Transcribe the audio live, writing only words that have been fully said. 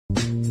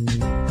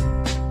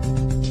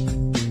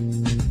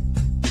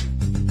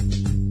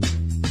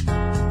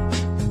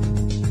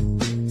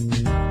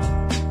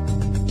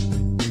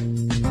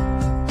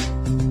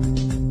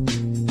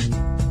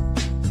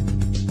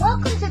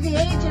Welcome to the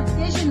Age of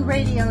Fission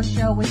radio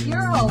show with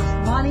your host,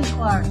 Lonnie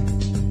Clark.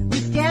 We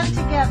stand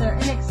together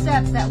and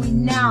accept that we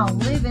now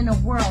live in a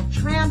world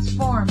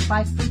transformed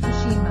by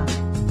Fukushima.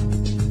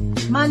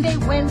 Monday,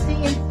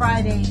 Wednesday, and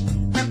Friday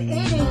from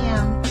 8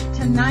 a.m.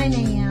 to 9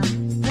 a.m.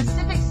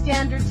 Pacific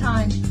Standard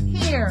Time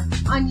here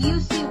on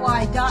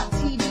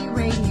UCY.TV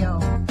radio.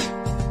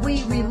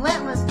 We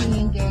relentlessly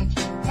engage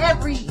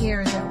every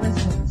ear that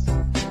listens.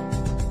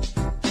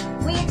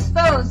 We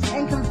expose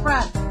and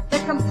confront the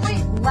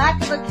complete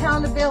lack of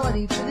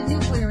accountability for the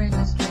nuclear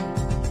industry.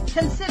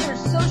 Consider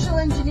social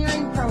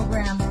engineering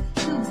programs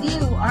who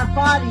view our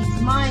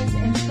bodies, minds,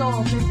 and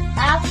souls as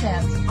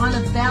assets on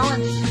a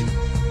balance sheet.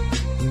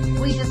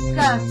 We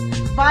discuss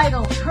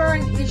vital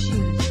current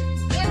issues,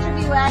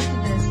 interview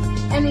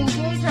activists, and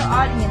engage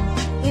our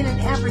audience in an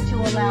effort to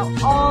allow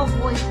all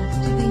voices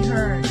to be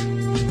heard.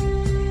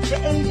 The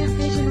Age of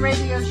Fission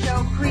radio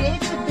show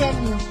creates a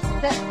venue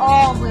that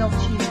all will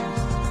choose.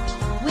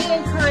 We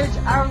encourage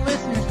our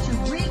listeners to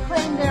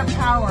reclaim their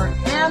power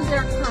and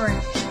their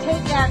courage to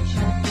take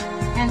action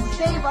and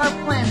save our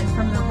planet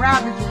from the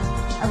ravages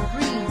of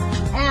greed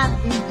and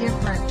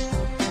indifference.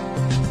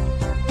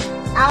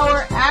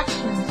 Our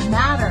actions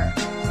matter.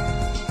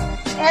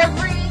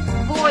 Every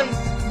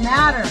voice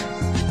matters.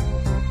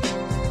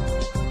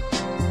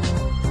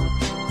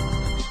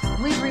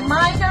 We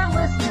remind our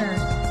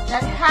listeners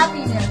that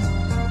happiness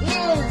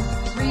is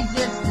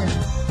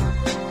resistance.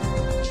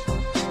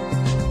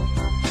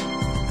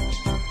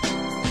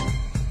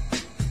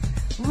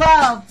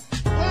 Love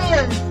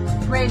is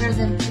greater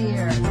than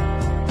fear.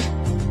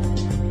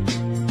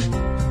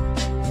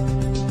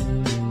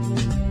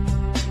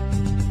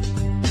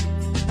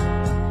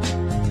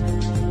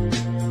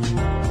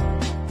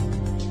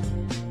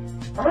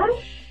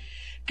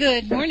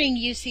 Good morning,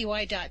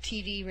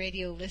 UCY.TV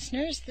radio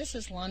listeners. This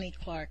is Lonnie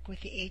Clark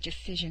with the Age of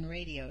Fission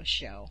radio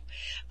show.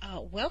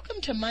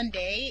 Welcome to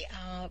Monday.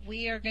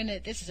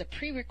 This is a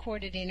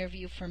pre-recorded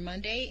interview for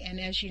Monday, and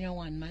as you know,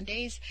 on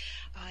Mondays,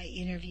 I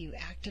interview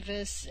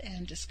activists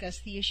and discuss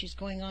the issues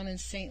going on in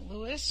St.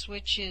 Louis,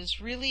 which is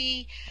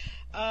really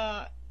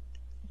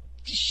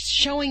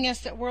showing us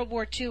that World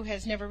War II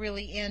has never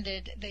really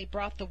ended. They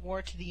brought the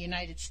war to the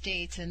United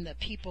States, and the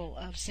people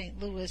of St.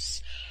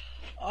 Louis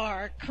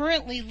are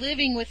currently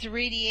living with the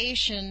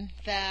radiation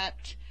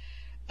that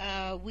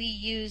we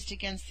used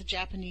against the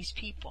Japanese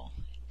people,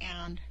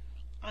 and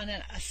on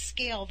a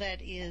scale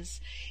that is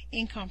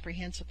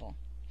incomprehensible.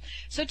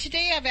 So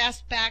today I've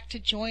asked back to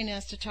join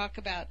us to talk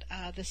about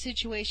the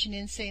situation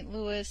in St.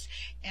 Louis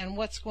and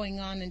what's going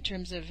on in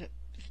terms of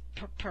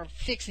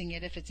fixing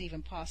it, if it's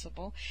even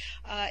possible,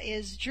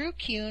 is Drew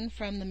Kuhn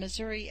from the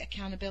Missouri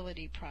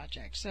Accountability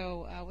Project.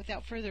 So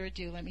without further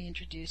ado, let me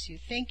introduce you.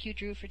 Thank you,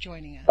 Drew, for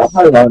joining us.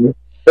 Hi, Lonnie.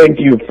 Thank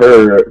you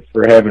for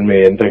having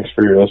me, and thanks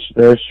for your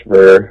listeners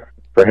for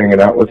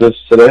hanging out with us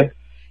today.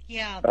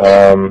 Yeah.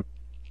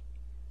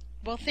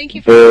 Well, thank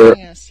you for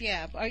joining us.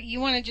 Yeah. You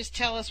want to just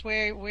tell us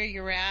where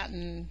you're at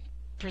and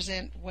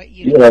present what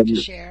you'd like to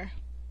share?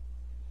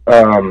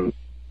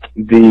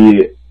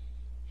 The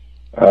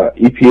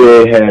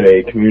EPA had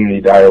a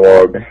community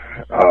dialogue,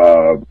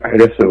 I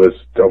guess it was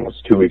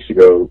almost 2 weeks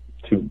ago,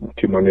 two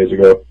Mondays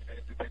ago,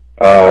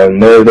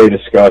 and there they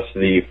discussed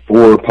the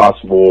 4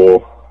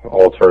 possible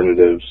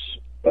alternatives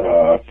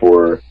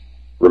for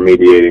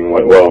remediating,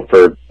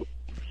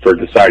 for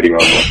deciding on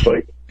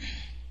Westlake.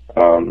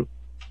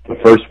 The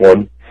first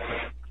one,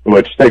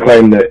 which they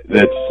claim that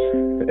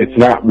it's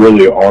not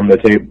really on the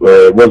table,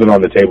 it wasn't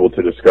on the table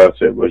to discuss,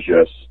 it was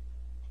just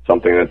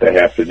something that they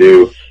have to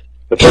do.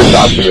 The first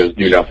option is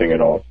do nothing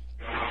at all.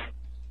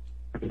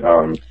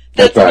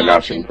 That's not an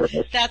option for us.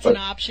 That's an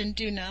option,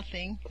 do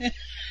nothing.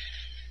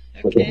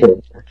 Okay.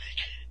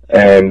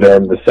 And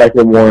the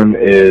second one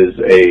is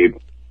a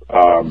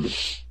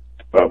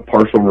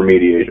partial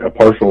remediation, a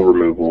partial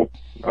removal.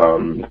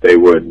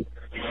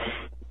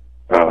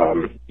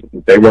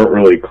 They weren't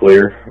really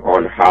clear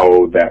on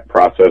how that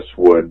process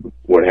would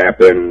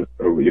happen,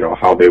 or,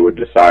 how they would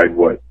decide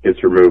what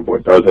gets removed,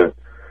 what doesn't.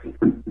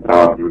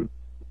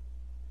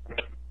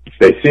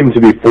 They seem to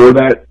be for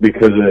that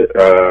because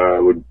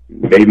it would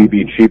maybe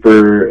be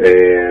cheaper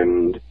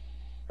and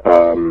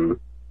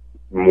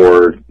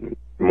more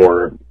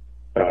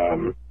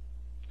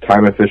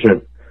time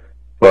efficient,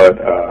 but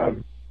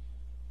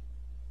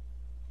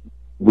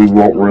we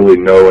won't really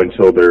know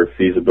until their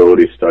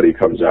feasibility study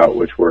comes out,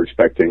 which we're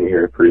expecting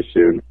here pretty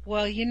soon.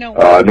 Well, you know.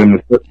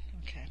 Then the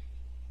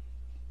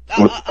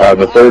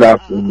third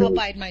option. I'll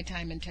bide my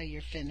time until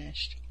you're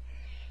finished.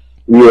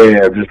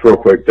 Yeah, just real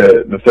quick.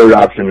 The third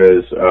option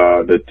is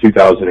the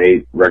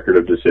 2008 record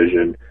of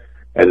decision,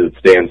 as it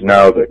stands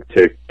now,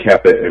 to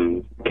cap it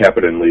and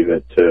leave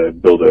it, to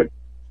build a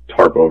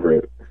tarp over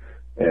it,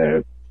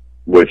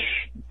 which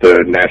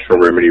the National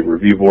Remedy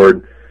Review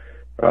Board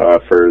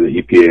for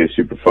the EPA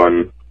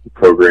Superfund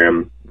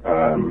program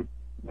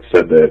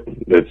said that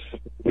it's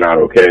not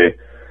okay.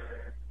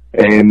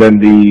 And then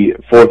the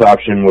fourth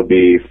option would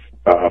be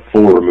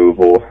full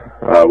removal,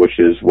 which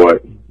is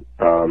what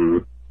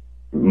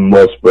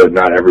most but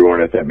not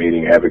everyone at that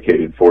meeting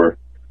advocated for.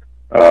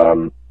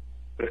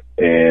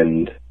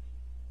 And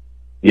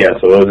yeah,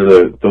 so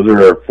those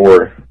are our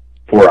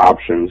four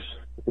options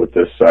with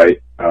this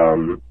site.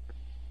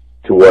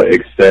 To what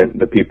extent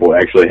the people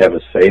actually have a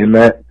say in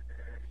that?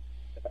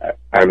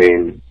 I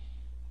mean,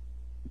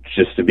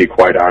 just to be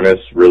quite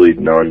honest, really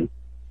none.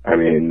 I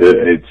mean,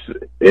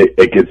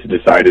 it gets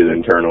decided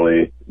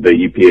internally. The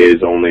EPA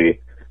is only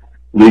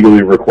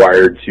legally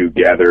required to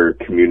gather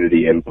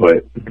community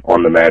input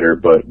on the matter,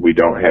 but we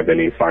don't have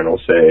any final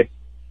say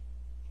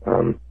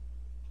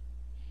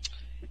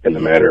in the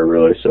matter,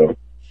 really. So.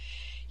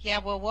 Yeah,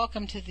 well,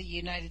 welcome to the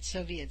United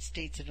Soviet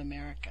States of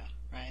America,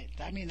 right?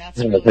 I mean, that's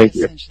really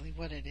essentially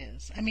what it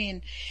is. I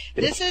mean,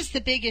 this is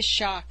the biggest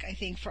shock, I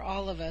think, for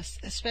all of us,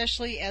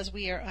 especially as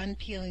we are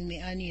unpeeling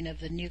the onion of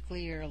the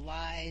nuclear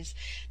lies,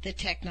 the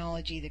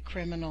technology, the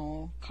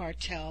criminal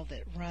cartel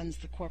that runs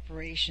the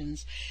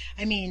corporations.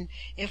 I mean,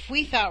 if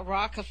we thought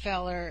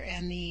Rockefeller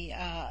and the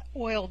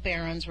oil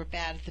barons were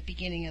bad at the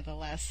beginning of the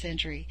last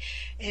century,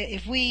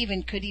 if we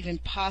could even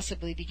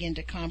possibly begin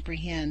to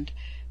comprehend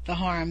the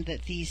harm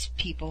that these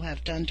people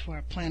have done to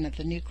our planet,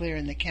 the nuclear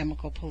and the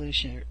chemical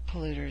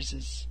polluters,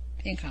 is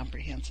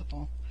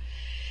incomprehensible.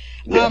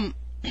 Yeah.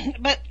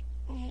 But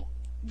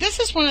this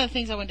is one of the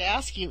things I wanted to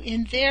ask you.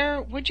 In their,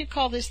 what'd you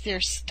call this,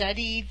 their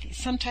study,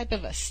 some type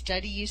of a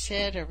study, you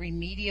said, a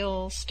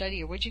remedial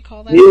study, or what'd you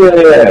call that?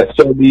 Yeah,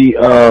 so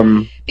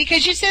the...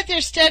 Because you said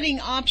they're studying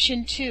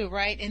option 2,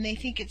 right, and they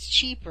think it's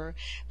cheaper.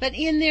 But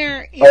in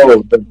their...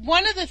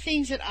 one of the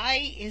things that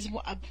is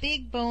a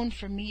big bone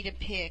for me to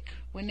pick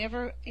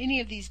whenever any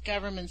of these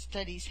government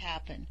studies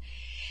happen,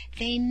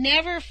 they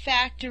never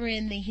factor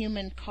in the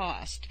human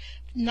cost.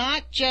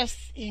 Not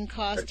just in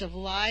cost of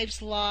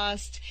lives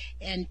lost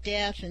and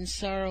death and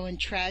sorrow and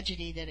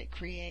tragedy that it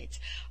creates.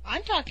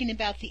 I'm talking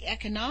about the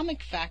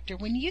economic factor.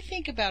 When you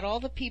think about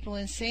all the people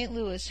in St.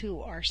 Louis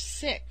who are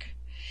sick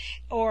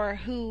or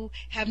who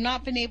have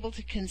not been able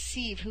to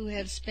conceive, who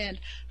have spent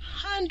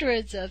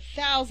hundreds of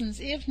thousands,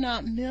 if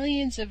not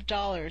millions of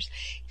dollars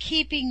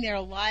keeping their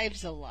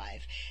lives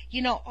alive.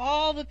 You know,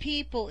 all the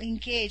people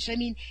engaged. I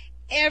mean,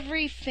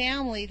 every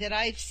family that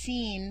I've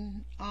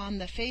seen on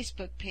the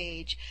Facebook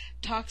page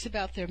talks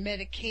about their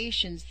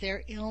medications,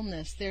 their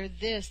illness, their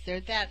this,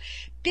 their that.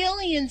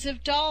 Billions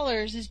of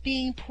dollars is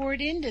being poured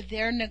into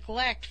their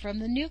neglect from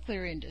the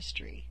nuclear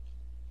industry.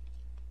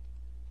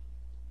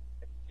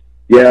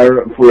 Yeah, I don't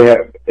know if we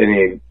have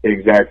any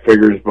exact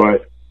figures,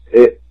 but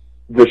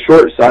the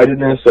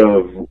short-sightedness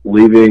of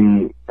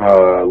leaving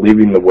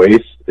the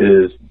waste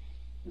is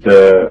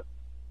the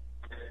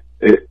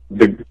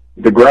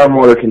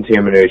groundwater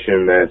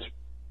contamination that's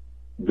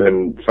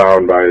been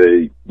found by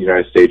the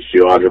United States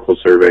Geological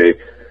Survey,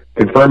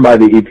 confirmed by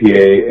the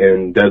EPA,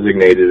 and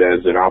designated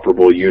as an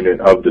operable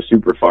unit of the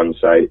Superfund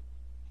site,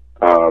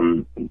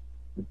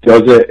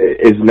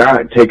 is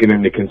not taken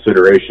into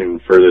consideration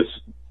for this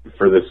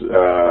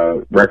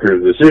record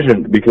of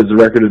decision, because the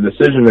record of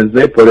decision, as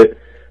they put it,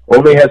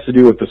 only has to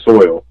do with the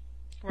soil.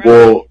 Right.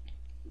 Well,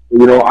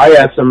 you know, I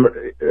asked them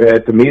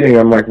at the meeting,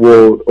 I'm like,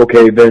 well,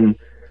 okay, then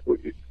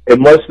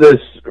unless this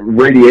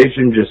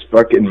radiation just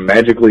fucking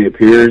magically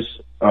appears,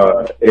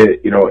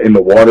 in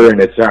the water,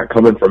 and it's not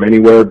coming from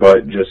anywhere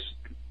but just,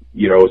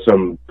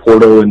 some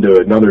portal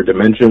into another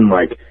dimension,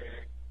 like,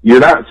 you're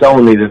not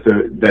telling me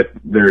that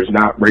there's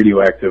not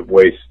radioactive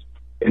waste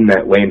in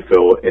that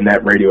landfill, and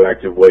that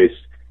radioactive waste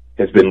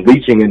has been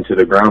leaching into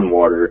the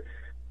groundwater.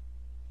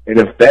 And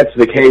if that's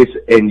the case,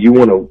 and you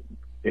want to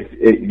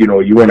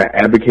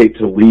advocate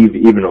to leave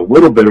even a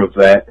little bit of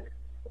that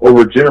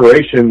over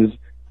generations,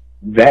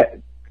 that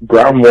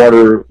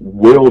groundwater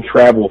will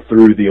travel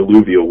through the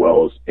alluvial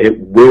wells. It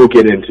will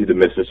get into the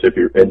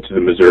Mississippi, into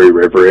the Missouri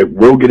River. It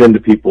will get into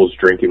people's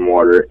drinking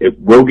water. It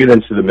will get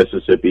into the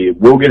Mississippi. It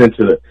will get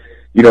into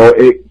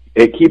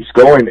it keeps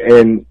going,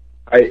 and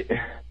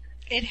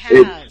it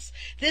has.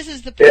 This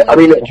is the point.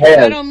 It has.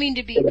 I don't mean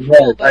to be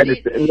cruel, but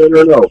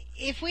no.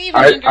 If we even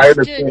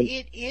understood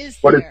it is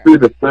but there. It's through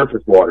the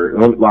surface water.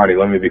 Lonnie,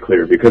 let me be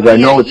clear, because I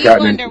know it's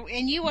gotten into...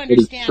 And you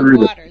understand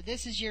water.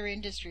 This is your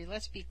industry.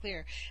 Let's be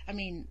clear. I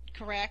mean,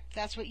 correct?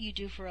 That's what you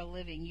do for a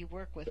living. You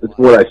work with water. That's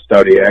what I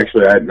study.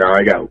 Actually, I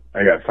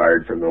got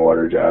fired from the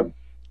water job.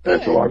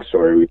 That's a long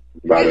story. We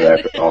talked about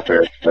it off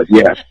air. But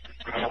yeah,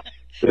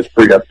 it's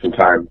freed up some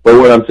time. But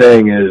what I'm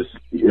saying is,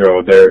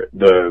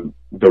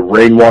 the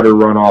rainwater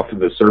runoff of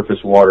the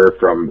surface water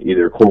from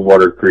either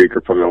Coldwater Creek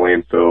or from the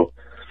landfill,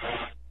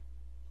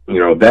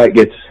 that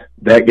gets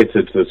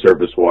into the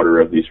surface water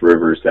of these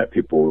rivers that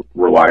people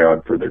rely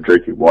on for their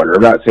drinking water.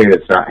 I'm not saying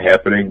it's not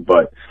happening,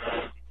 but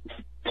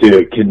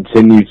to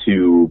continue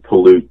to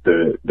pollute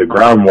the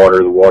groundwater,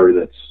 the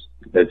water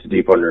that's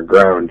deep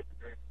underground,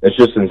 it's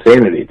just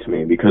insanity to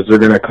me, because they're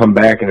going to come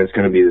back and it's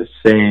going to be the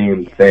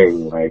same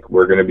thing. Like,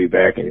 we're going to be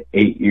back in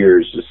 8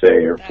 years, to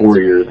say, or 4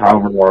 years,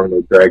 however long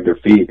they drag their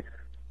feet.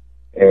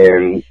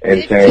 and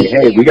saying,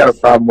 hey, we got a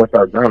problem with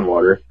our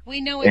groundwater. We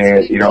know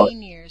it's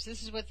 15 years.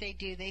 This is what they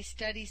do. They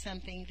study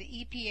something. The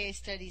EPA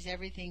studies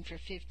everything for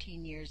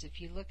 15 years. If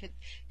you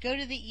go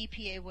to the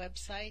EPA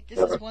website, this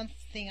is one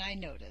thing I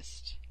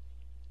noticed.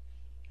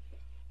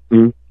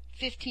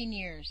 15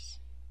 years.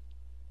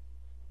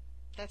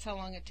 That's how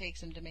long it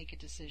takes them to make a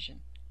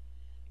decision.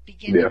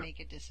 To make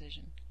a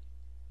decision.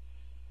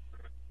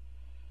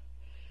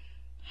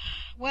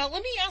 Well,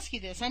 let me ask you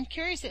this. I'm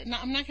curious.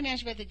 I'm not going to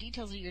ask you about the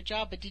details of your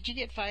job, but did you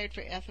get fired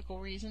for ethical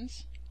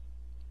reasons?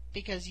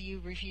 Because you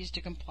refused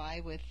to comply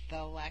with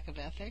the lack of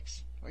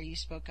ethics? Or you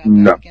spoke up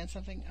against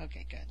something?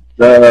 Okay, good.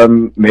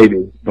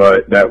 Maybe,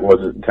 but that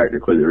wasn't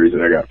technically the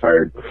reason I got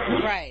fired.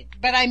 Right.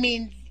 But I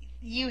mean,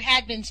 you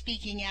had been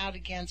speaking out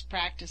against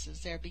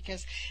practices there,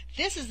 because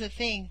this is the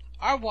thing.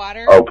 Our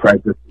water... Oh,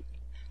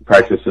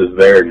 practices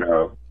there?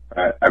 No.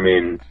 I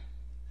mean...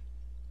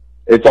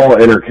 It's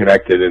all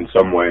interconnected in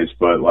some ways,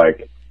 but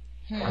like,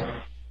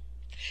 I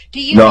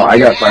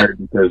got fired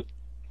because.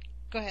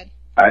 Go ahead.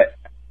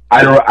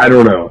 I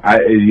don't know.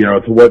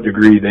 To what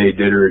degree they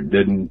did or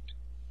didn't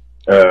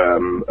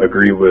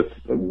agree with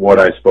what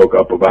I spoke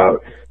up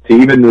about, to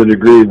even the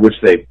degree which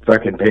they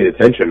fucking paid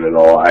attention at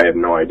all, I have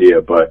no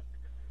idea. But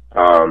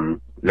no,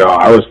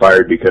 I was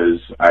fired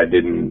because I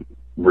didn't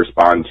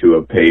respond to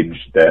a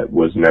page that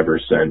was never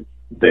sent.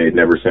 They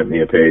never sent me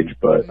a page,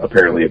 but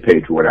apparently a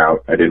page went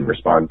out. I didn't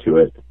respond to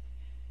it.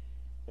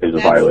 It was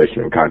a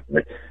violation of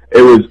contract.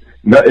 It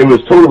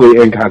was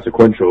totally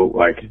inconsequential.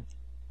 Like,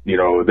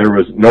 there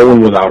was no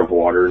one was out of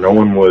water. No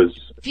one was.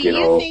 Do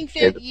you think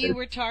that you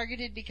were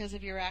targeted because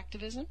of your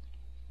activism?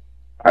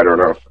 I don't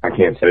know. I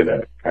can't say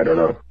that. I don't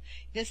know.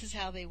 This is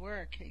how they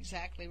work.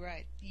 Exactly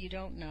right. You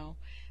don't know,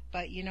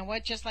 but you know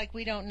what? Just like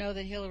we don't know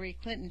that Hillary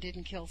Clinton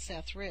didn't kill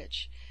Seth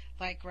Rich.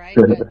 Right?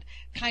 But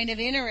kind of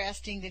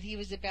interesting that he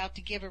was about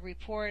to give a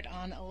report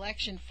on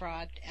election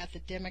fraud at the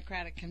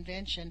Democratic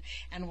convention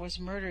and was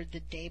murdered the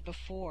day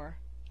before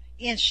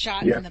and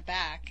shot in the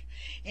back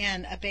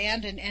and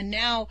abandoned. And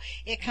now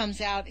it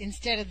comes out,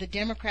 instead of the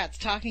Democrats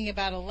talking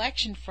about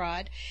election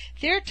fraud,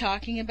 they're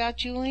talking about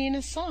Julian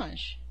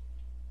Assange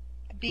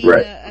being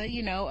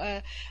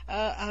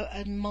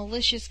a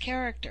malicious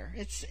character.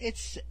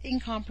 It's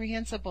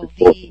incomprehensible.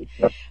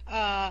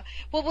 Well,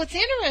 what's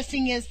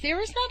interesting is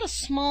there is not a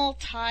small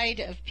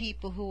tide of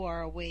people who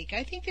are awake.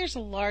 I think there's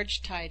a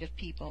large tide of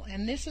people,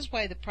 and this is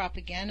why the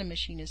propaganda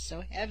machine is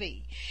so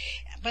heavy.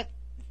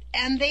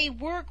 And they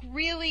work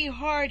really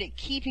hard at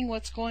keeping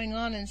what's going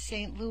on in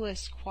St.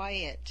 Louis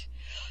quiet.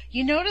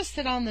 You notice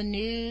that on the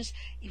news,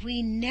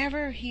 we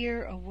never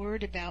hear a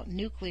word about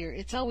nuclear.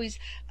 It's always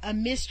a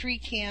mystery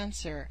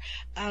cancer,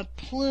 a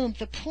plume,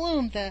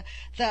 the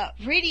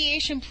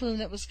radiation plume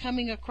that was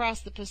coming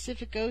across the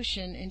Pacific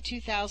Ocean in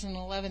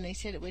 2011. They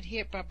said it would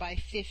hit by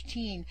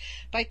 15.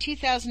 By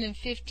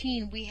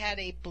 2015, we had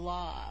a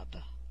blob,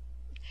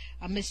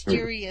 a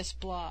mysterious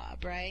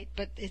blob, right?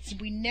 But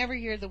we never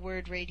hear the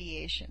word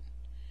radiation.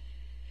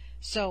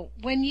 So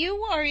when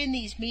you are in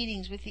these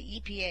meetings with the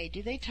EPA,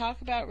 do they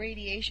talk about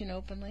radiation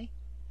openly?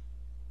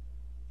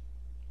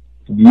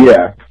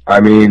 Yeah. I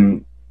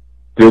mean,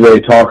 do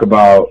they talk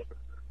about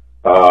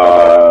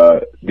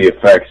the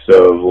effects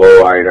of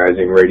low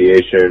ionizing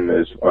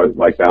radiation,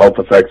 like the health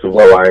effects of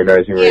low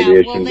ionizing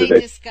radiation? Will they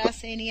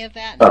discuss any of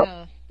that?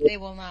 No, they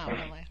will not, will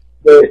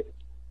they?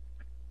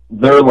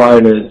 Their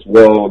line is,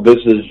 well, this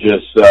is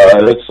just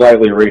it's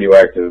slightly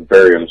radioactive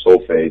barium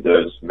sulfate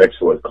that is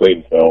mixed with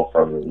clean fill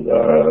from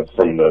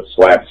the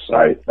slab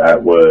site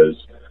that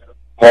was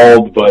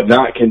hauled but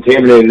not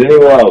contaminated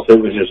anywhere else. It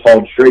was just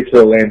hauled straight to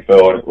the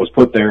landfill, and it was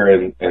put there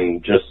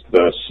in just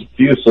the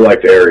few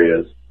select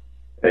areas.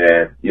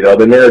 And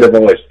the narrative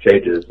always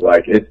changes.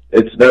 Like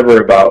it's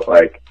never about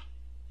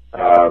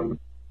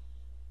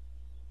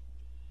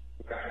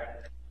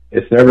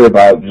it's never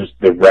about just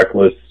the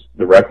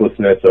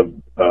recklessness of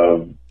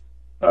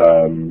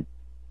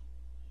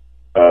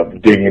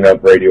digging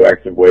up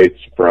radioactive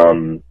waste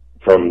from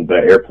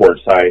the airport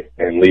site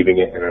and leaving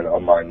it in an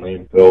unmined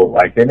landfill.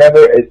 Like it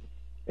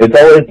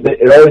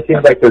always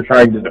seems like they're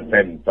trying to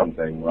defend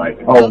something. Like,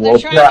 they're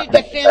trying to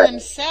defend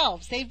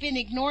themselves. They've been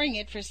ignoring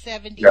it for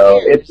 70 years. No,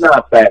 it's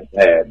not that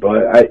bad,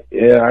 but I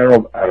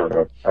don't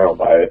know. I don't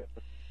buy it.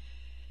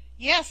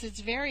 Yes, it's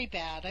very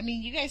bad. I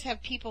mean, you guys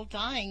have people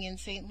dying in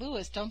St.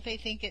 Louis. Don't they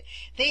think it?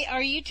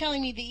 Are you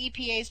telling me the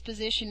EPA's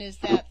position is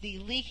that the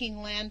leaking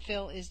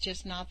landfill is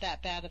just not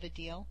that bad of a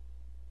deal?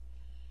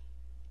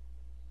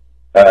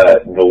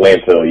 The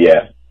landfill,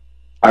 yeah.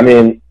 I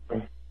mean,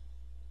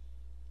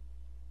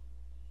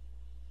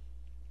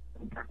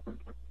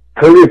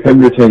 Kirby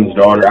Pemberton's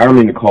daughter, I don't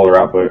mean to call her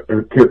out, but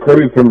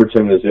Kirby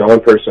Pemberton is the only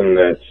person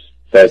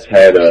that's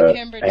had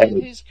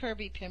Who's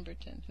Kirby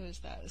Pemberton? Who is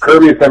that?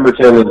 Kirby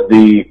Pemberton is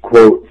the,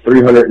 quote,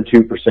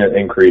 302%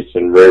 increase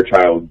in rare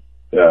child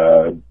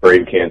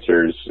brain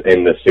cancers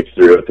in the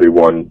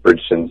 63031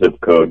 Bridgeton zip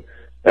code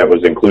that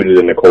was included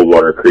in the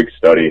Coldwater Creek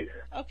study.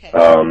 Okay.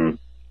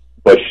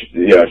 but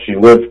she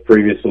lived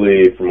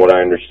previously, from what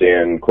I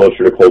understand,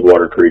 closer to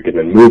Coldwater Creek, and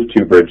then moved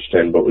to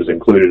Bridgeton, but was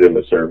included in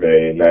the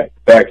survey. And that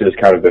fact has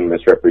kind of been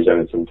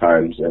misrepresented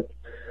sometimes. And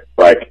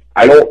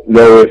I don't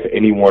know if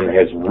anyone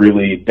has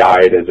really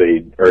died as a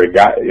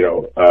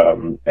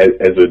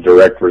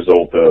direct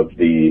result of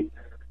the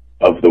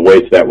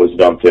waste that was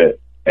dumped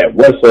at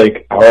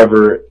Westlake.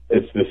 However,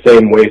 it's the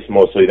same waste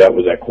mostly that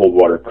was at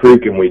Coldwater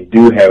Creek, and we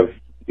do have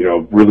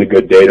really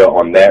good data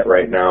on that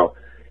right now.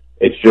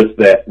 It's just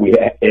that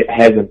it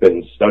hasn't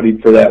been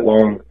studied for that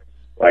long.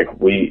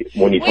 Wait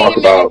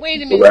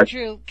a minute,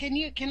 Drew.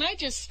 Can I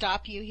just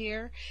stop you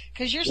here?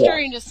 Because you're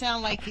starting to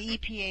sound like the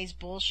EPA's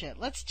bullshit.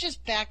 Let's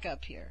just back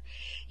up here.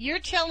 You're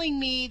telling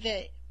me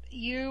that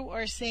you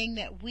are saying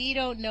that we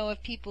don't know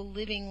if people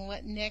living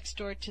next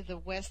door to the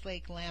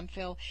Westlake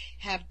landfill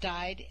have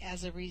died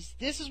as a reason.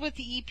 This is what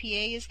the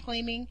EPA is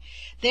claiming.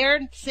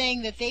 They're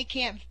saying that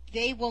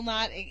they will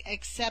not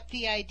accept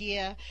the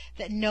idea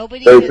that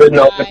nobody has died.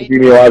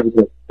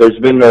 There's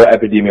been no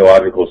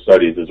epidemiological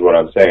studies, is what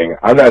I'm saying.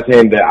 I'm not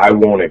saying that I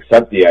won't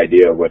accept the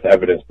idea with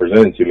evidence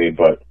presented to me,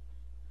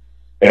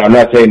 and I'm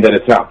not saying that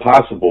it's not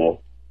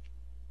possible,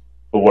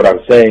 but what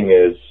I'm saying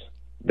is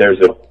there's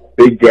a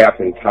big gap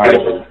in time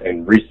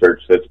and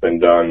research that's been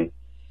done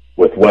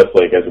with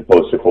Westlake as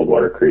opposed to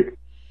Coldwater Creek.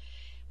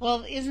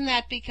 Well, isn't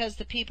that because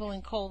the people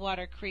in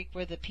Coldwater Creek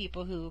were the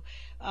people who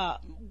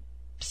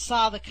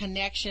saw the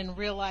connection,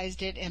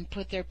 realized it, and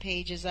put their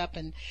pages up?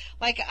 And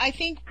I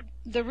think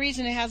the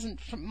reason it hasn't,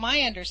 from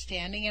my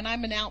understanding, and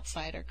I'm an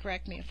outsider,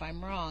 correct me if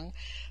I'm wrong,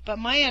 but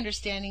my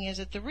understanding is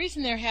that the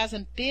reason there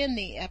hasn't been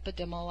the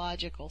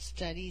epidemiological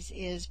studies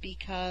is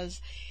because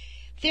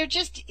there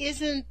just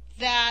isn't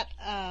that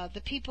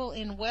the people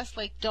in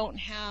Westlake don't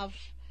have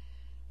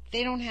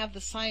the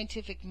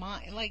scientific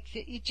mind.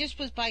 It just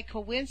was by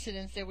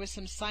coincidence there were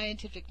some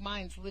scientific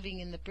minds living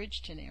in the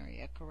Bridgeton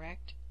area,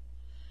 correct?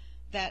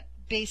 That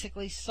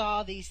basically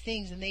saw these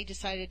things, and they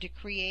decided to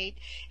create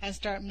and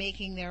start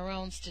making their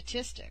own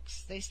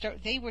statistics.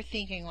 They were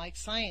thinking like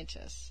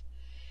scientists.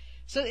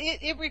 So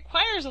it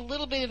requires a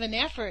little bit of an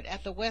effort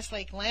at the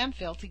Westlake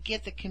landfill to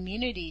get the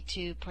community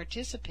to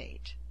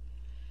participate.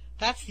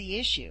 That's the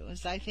issue.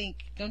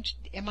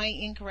 Am I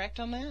incorrect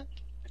on that?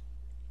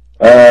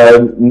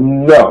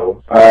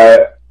 No.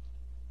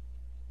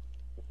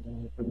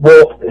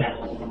 Well,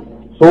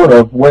 sort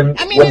of. For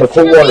me,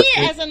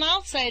 as an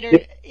outsider,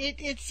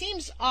 it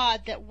seems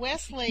odd that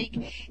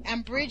Westlake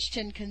and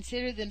Bridgeton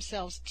consider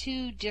themselves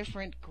two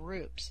different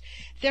groups.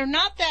 They're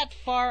not that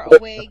far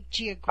away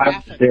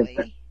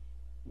geographically.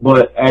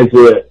 But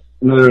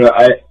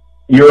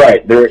you're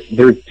right.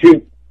 They're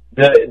two.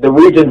 The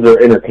regions are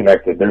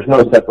interconnected. There's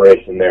no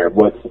separation there.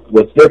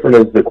 What's different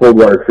is the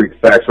Coldwater Creek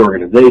Facts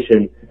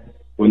Organization.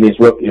 When these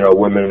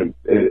women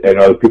and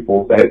other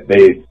people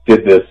they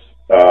did this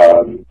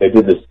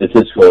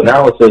statistical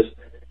analysis,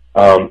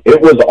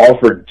 it was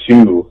offered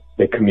to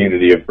the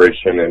community of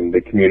Bridgeton and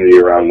the community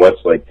around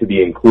Westlake to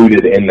be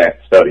included in that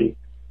study.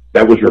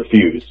 That was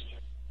refused,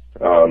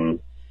 and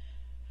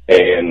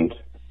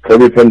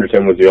Kirby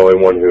Penderton was the only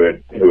one who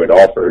had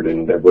offered,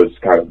 and it was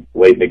kind of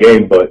late in the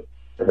game, but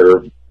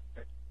her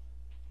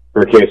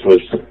case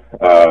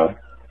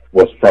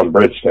was from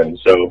Bridgeton.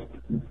 So,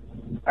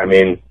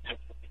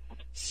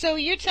 So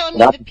you're telling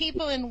me the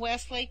people in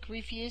Westlake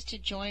refused to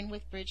join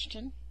with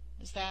Bridgeton?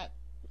 Is that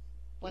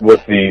what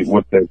with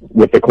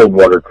the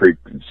Coldwater Creek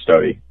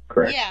study?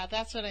 Correct. Yeah,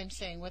 that's what I'm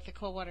saying. With the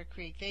Coldwater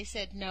Creek, they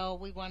said no,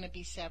 we want to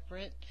be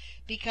separate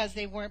because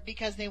they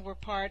were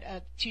part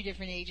of two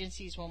different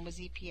agencies. One was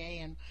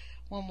EPA and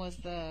one was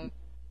the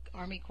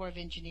Army Corps of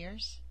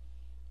Engineers.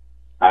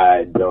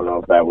 I don't know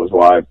if that was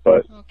why,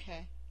 but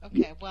okay.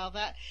 Well,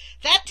 that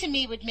to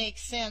me would make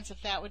sense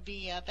if that would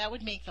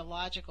make the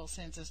logical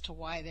sense as to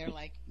why they're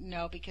like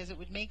no, because it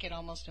would make it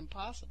almost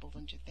impossible,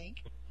 don't you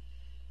think?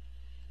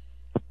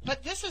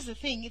 But this is the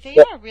thing; they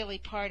are really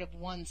part of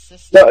one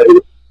system. No,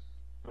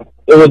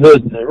 it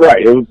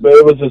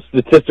was a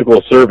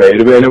statistical survey,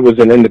 and it was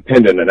an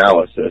independent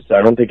analysis.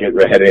 I don't think it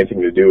had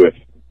anything to do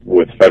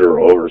with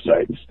federal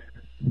oversights,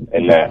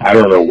 and that I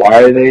don't know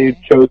why they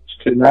chose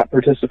to not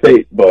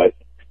participate, but.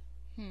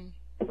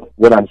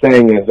 What I'm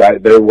saying is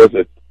that there was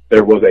a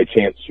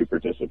chance to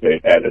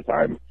participate at a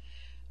time.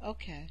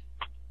 Okay.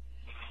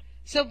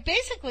 So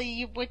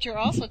basically, what you're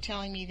also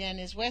telling me then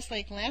is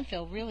Westlake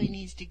Landfill really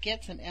needs to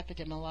get some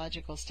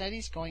epidemiological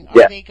studies going.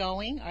 Are they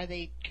going? Are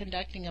they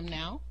conducting them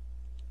now?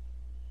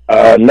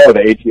 No,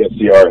 the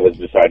HSDCR has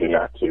decided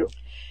not to.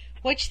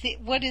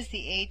 What is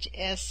the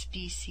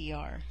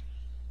HSDCR?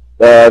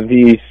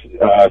 The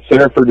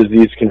Center for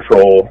Disease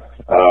Control,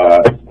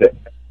 the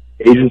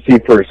Agency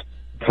for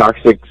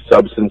Toxic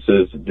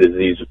Substances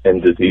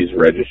Disease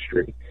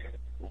Registry.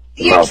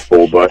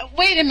 Mouthful, but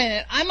wait a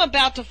minute, I'm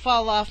about to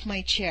fall off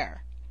my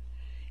chair.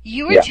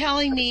 You were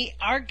telling me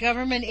our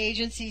government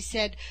agency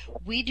said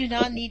we do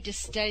not need to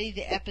study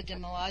the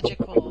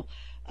epidemiological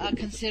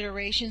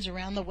considerations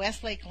around the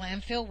Westlake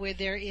landfill where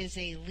there is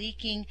a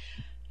leaking,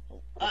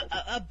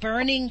 a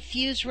burning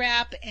fuse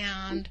wrap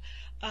and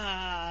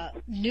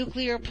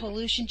nuclear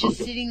pollution just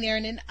sitting there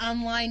in an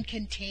unlined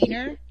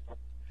container,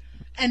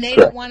 and they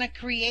don't want to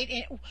create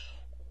it.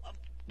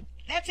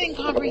 That's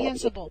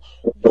incomprehensible.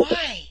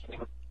 Why?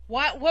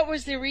 What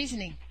was their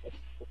reasoning?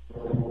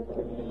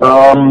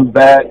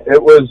 That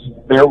it was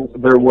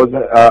there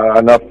wasn't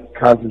enough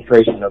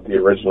concentration of the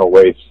original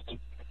waste.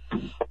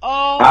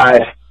 Oh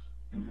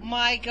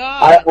my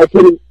God! I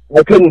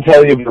couldn't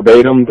tell you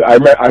verbatim. I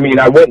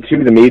went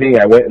to the meeting.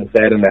 I went and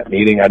sat in that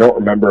meeting. I don't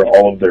remember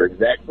all of their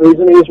exact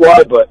reasonings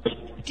why, but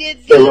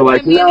did they the were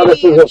like, "No,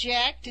 this community isn't."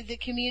 object? Did the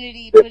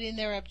community put in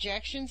their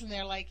objections, and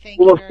they're like, "Thank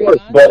you Well, of very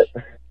course, much"?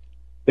 but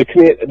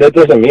that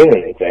doesn't mean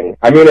anything.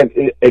 I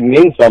mean, it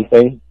means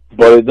something,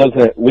 but it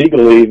doesn't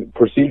legally,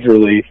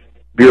 procedurally,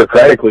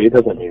 bureaucratically. It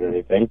doesn't mean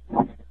anything.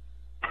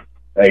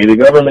 Like, the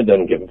government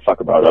doesn't give a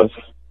fuck about us.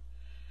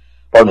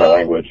 Pardon my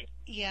language.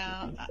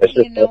 Yeah, It's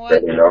just you know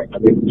what?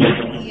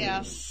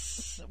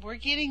 Yes, we're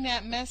getting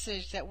that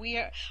message that we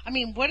are. I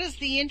mean, what does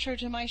the intro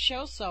to my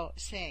show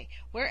say?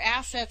 We're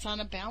assets on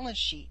a balance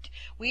sheet.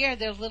 We are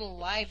their little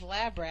live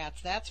lab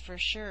rats, that's for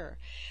sure.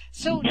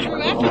 So,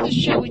 Drew, after the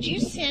show, would you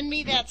send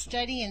me that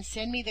study and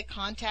send me the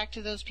contact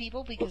to those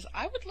people? Because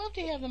I would love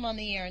to have them on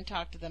the air and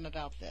talk to them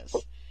about this.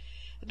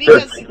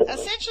 Because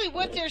essentially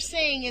what they're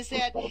saying is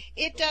that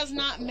it does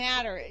not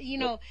matter. You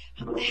know,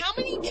 how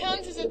many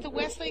tons is at the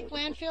Westlake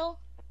landfill?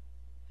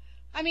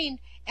 I mean,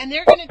 and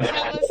they're going to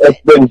tell us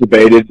it's been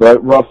debated,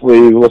 but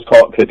roughly, let's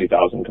call it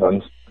 50,000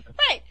 tons.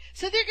 Right.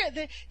 So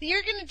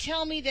you're going to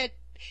tell me that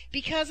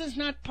because it's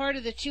not part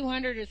of the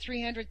 200 or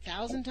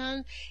 300,000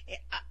 tons,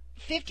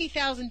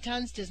 50,000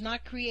 tons does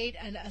not create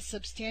a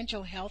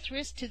substantial health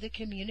risk to the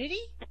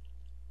community?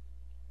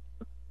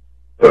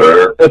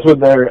 That's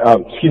what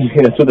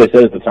that's what they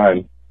said at the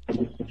time.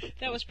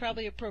 That was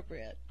probably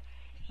appropriate.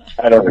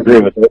 I don't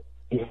agree with it,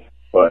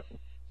 but.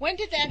 When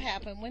did that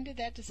happen? When did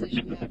that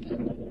decision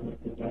happen?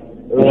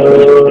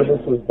 This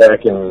was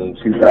back in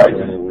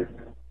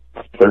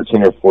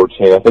 2013 or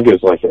 14. I think it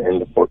was like the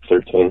end of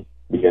 13,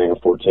 beginning of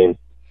 14.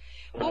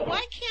 Well,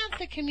 why can't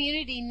the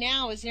community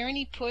now, is there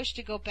any push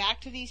to go back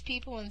to these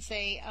people and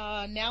say,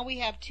 now we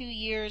have 2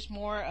 years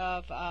more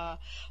of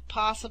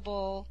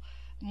possible,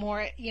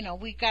 more, you know,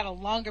 we've got a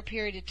longer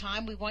period of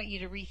time. We want you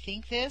to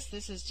rethink this.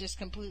 This is just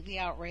completely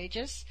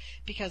outrageous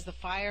because the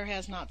fire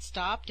has not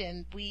stopped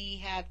and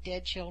we have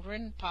dead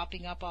children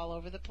popping up all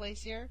over the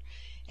place here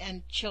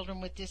and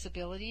children with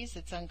disabilities.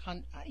 It's,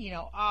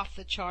 off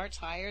the charts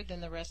higher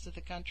than the rest of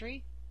the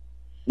country.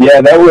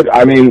 Yeah, that would,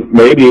 I mean,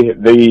 maybe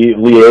the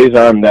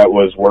liaison that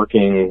was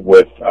working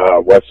with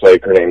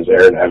Westlake, her name's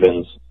Erin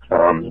Evans.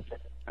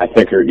 I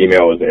think her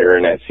email was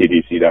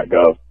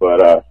erin@cdc.gov,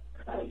 but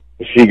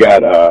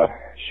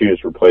she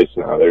was replaced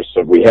now.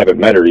 We haven't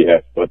met her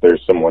yet, but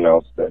there's someone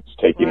else that's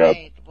taking up.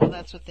 Right. Well,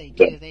 that's what they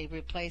do. They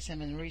replace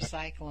them and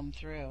recycle them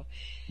through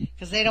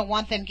because they don't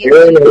want them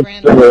getting too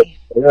friendly.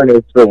 Erin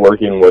is still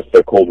working with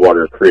the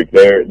Coldwater Creek.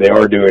 They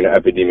are doing an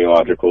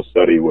epidemiological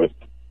study with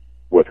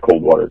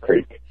Coldwater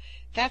Creek.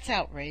 That's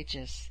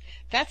outrageous.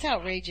 That's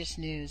outrageous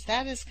news.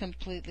 That is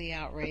completely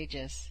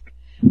outrageous.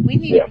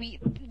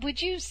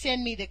 Would you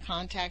send me the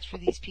contacts for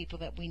these people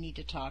that we need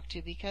to talk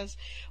to? Because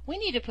we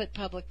need to put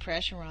public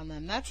pressure on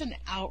them. That's an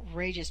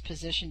outrageous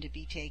position to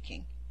be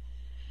taking.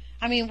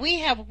 I mean, we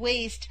have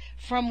waste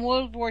from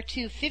World War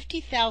II,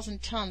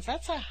 50,000 tons.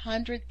 That's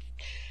 100.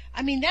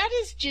 I mean, that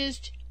is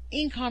just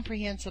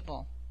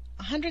incomprehensible.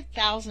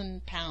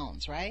 100,000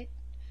 pounds, right?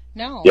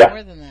 No, yeah.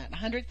 More than that.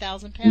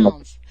 100,000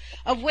 pounds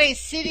of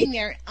waste sitting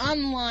there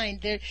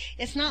unlined.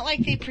 It's not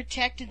like they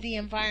protected the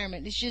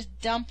environment. It's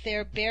just dumped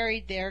there,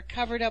 buried there,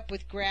 covered up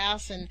with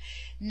grass, and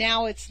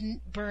now it's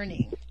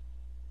burning.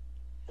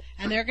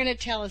 And they're going to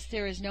tell us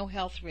there is no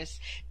health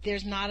risk.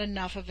 There's not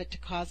enough of it to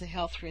cause a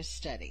health risk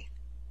study.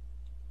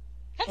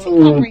 That's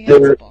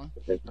incomprehensible.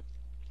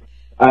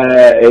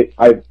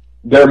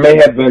 There may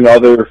have been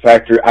other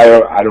factors. I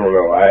don't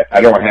know.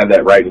 I don't have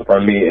that right in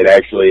front of me. It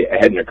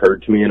hadn't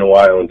occurred to me in a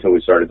while until we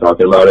started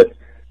talking about it,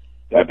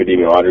 the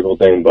epidemiological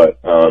thing. But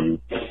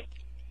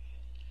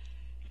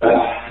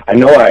I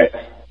know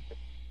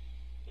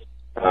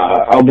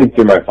I'll dig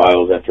through my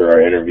files after our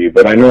interview.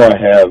 But I know I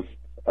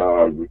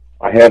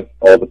have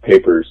all the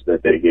papers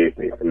that they gave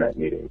me from that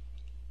meeting.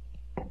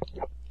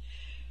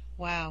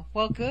 Wow.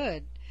 Well,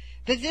 good.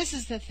 But this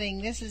is the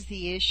thing. This is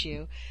the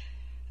issue.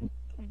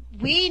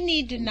 We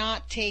need to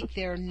not take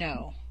their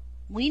no.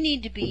 We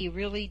need to be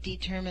really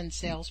determined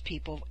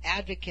salespeople,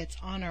 advocates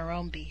on our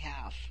own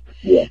behalf.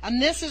 Yeah.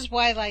 And this is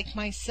why, like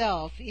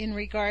myself, in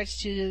regards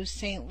to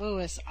St.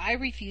 Louis, I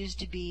refuse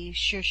to be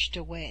shushed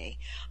away.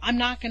 I'm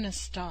not going to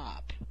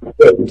stop,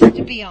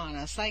 to be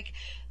honest. Like,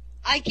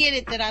 I get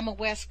it that I'm a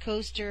West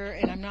Coaster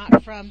and I'm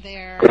not from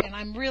there, and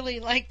I'm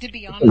really, like, to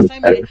be honest,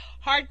 I'm a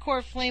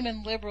hardcore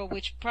flamin' liberal,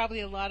 which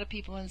probably a lot of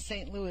people in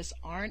St. Louis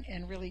aren't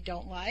and really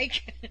don't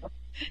like.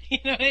 You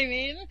know what I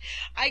mean?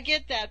 I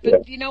get that,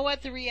 but you know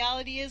what the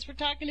reality is? We're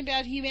talking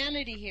about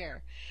humanity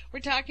here.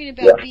 We're talking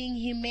about being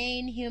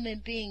humane human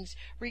beings,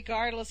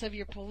 regardless of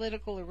your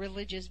political or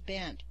religious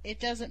bent. It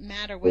doesn't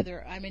matter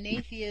whether I'm an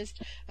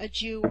atheist, a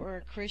Jew, or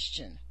a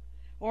Christian.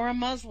 or a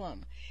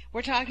Muslim.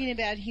 We're talking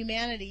about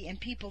humanity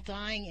and people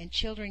dying and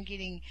children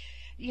getting,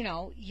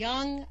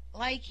 young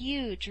like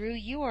you, Drew.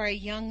 You are a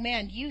young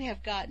man. You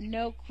have got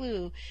no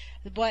clue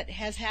what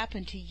has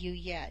happened to you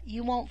yet.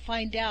 You won't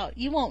find out.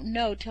 You won't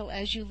know till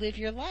as you live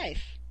your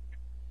life.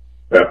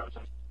 Yeah.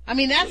 I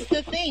mean, that's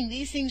the thing.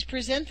 These things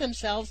present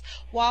themselves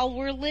while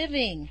we're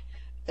living.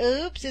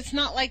 Oops, it's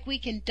not like we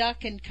can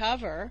duck and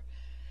cover.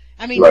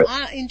 I mean,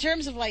 right. In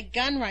terms of like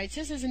gun rights,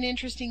 this is an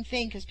interesting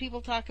thing because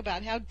people talk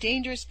about how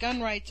dangerous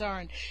gun rights are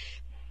and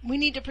we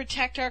need to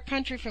protect our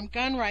country from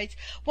gun rights.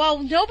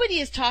 Well, nobody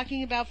is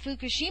talking about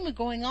Fukushima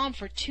going on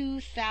for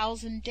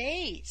 2,000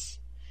 days.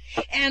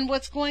 And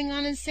what's going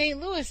on in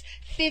St. Louis,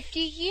 50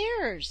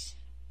 years.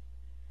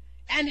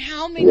 And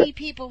how many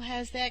people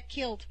has that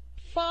killed?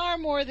 Far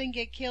more than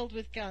get killed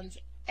with guns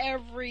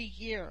every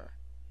year.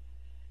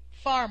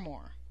 Far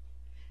more.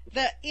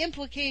 The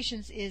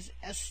implications is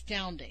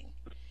astounding.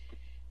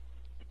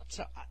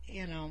 So,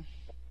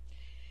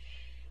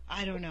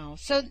 I don't know.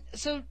 So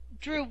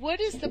Drew, what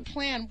is the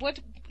plan? What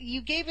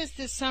you gave us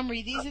this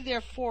summary. These are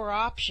their 4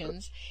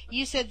 options.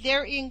 You said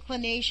their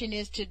inclination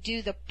is to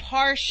do the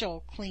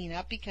partial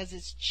cleanup because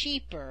it's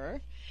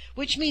cheaper,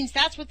 which means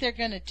that's what they're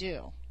going to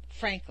do.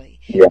 Frankly,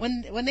 yeah.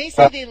 When they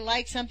say they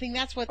like something,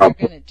 that's what they're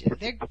going to do.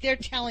 They're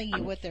telling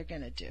you what they're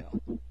going to do.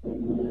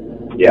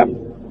 Yeah.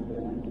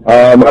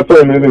 My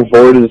plan moving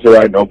forward is to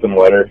write an open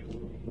letter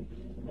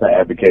to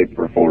advocate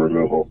for full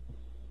removal.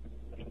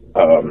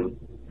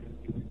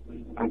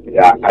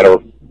 Yeah, I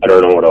don't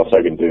know what else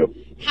I can do.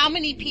 How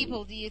many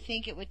people do you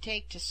think it would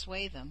take to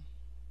sway them?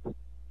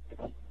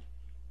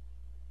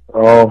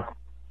 Oh,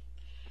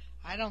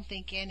 I don't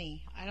think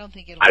any. I don't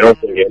think it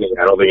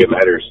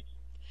matters.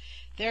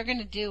 They're going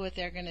to do what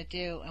they're going to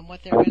do, and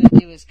what they're going to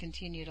do is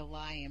continue to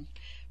lie and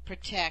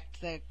protect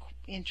the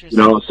interests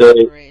of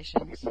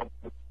corporations.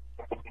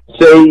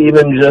 Say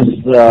even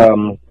just,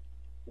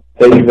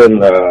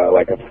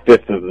 like a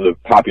fifth of the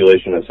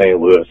population of St.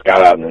 Louis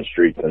got out in the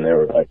streets and they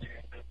were like,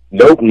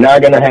 nope,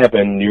 not going to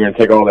happen. You're going to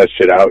take all that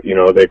shit out.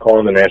 They call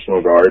in the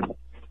National Guard.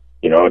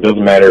 It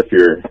doesn't matter if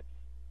you're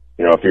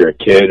a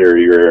kid or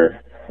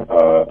you're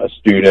a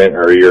student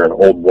or you're an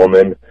old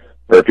woman.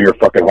 Or if you're a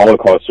fucking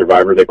Holocaust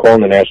survivor, they call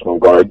in the National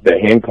Guard, they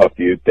handcuff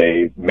you,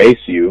 they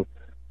mace you.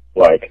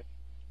 Like,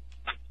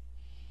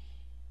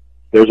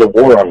 there's a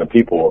war on the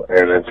people,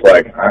 and it's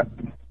like,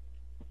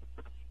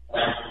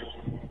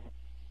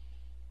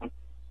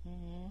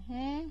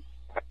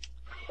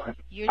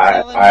 You're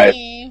telling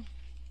me.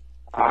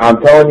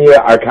 I'm telling you,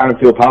 I kind of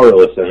feel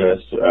powerless in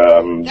this.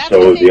 That's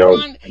what they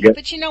want.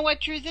 But you know what,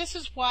 Drew? This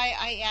is why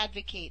I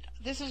advocate.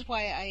 This is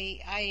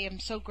why I am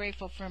so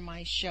grateful for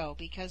my show,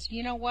 because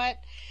you know what?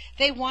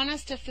 They want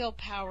us to feel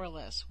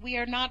powerless. We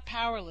are not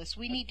powerless.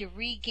 We need to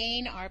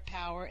regain our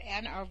power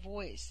and our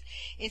voice.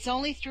 It's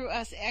only through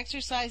us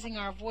exercising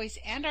our voice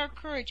and our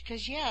courage,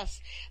 because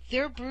yes,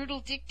 they're brutal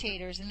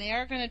dictators and they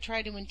are going to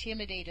try to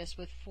intimidate us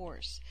with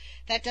force.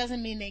 That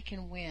doesn't mean they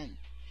can win.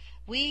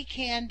 We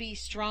can be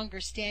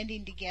stronger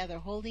standing together,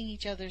 holding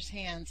each other's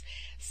hands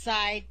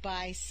side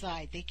by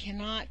side. They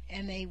cannot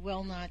and they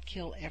will not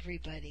kill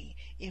everybody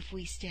if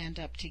we stand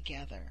up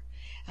together.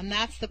 And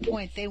that's the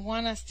point. They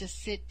want us to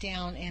sit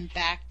down and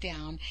back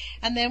down,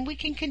 and then we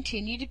can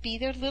continue to be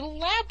their little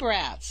lab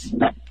rats.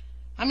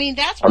 I mean,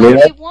 that's what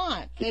they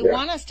want. They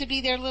want us to be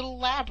their little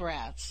lab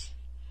rats.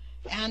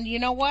 And you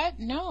know what?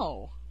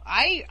 No.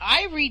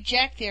 I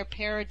reject their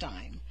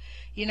paradigm.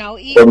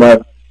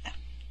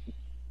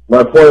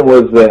 My point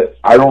was that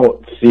I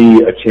don't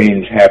see a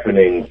change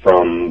happening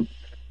from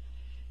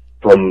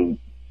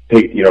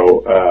picketing.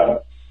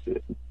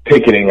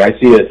 I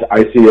see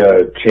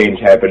a change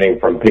happening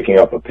from picking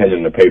up a pen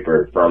and a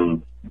paper,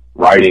 from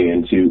writing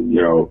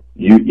into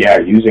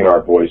using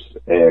our voice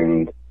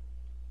and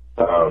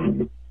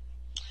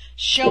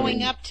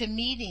showing up to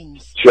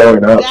meetings.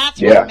 Showing up.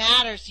 That's what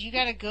matters. You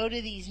got to go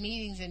to these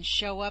meetings and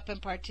show up and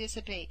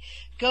participate.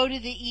 Go to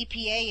the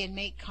EPA and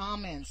make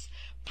comments.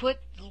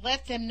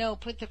 Let them know,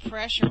 put the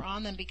pressure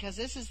on them, because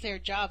this is their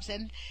jobs.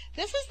 And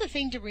this is the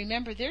thing to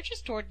remember. They're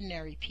just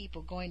ordinary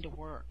people going to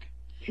work.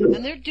 Sure.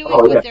 And they're doing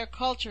what their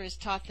culture has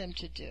taught them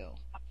to do.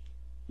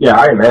 Yeah,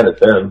 I am mad at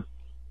them.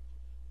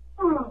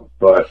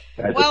 But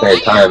at the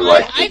same time,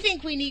 I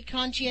think we need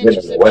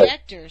conscientious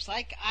objectors.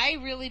 Like, I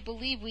really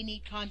believe we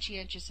need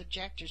conscientious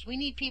objectors. We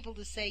need people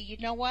to say, you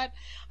know what,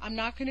 I'm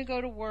not going to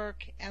go to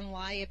work and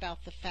lie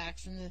about the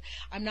facts, and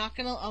I'm not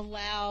going to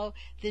allow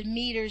the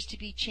meters to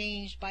be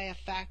changed by a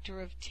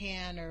factor of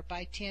 10 or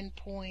by 10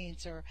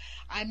 points, or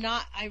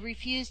I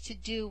refuse to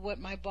do what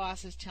my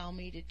bosses tell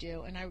me to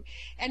do.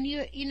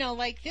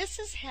 Like, this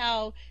is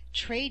how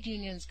trade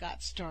unions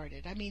got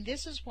started. I mean,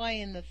 this is why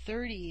in the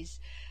 30s,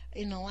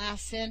 in the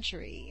last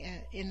century,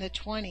 in the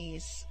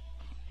 20s,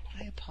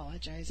 I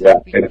apologize. Yeah,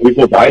 and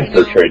people died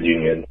for trade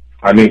unions.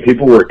 I mean,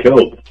 people were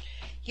killed.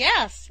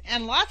 Yes,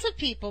 and lots of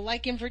people,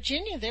 like in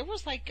Virginia, there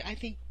was I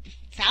think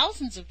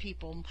thousands of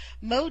people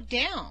mowed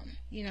down.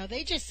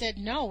 They just said,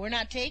 no, we're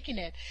not taking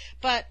it.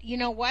 But you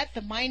know what?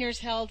 The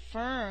miners held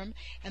firm,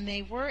 and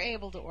they were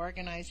able to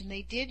organize, and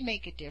they did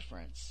make a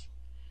difference.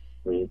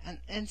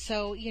 And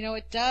so,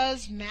 it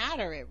does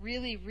matter. It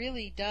really,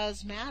 really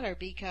does matter,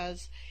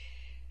 because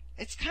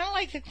it's kind of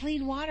like the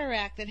Clean Water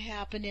Act that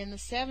happened in the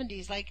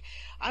 70s. Like,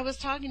 I was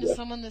talking to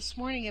someone this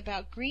morning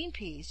about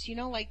Greenpeace.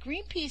 Like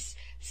Greenpeace's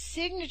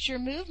signature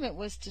movement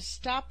was to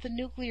stop the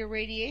nuclear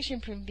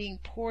radiation from being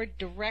poured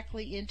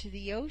directly into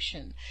the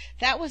ocean.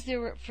 That was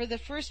for the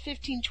first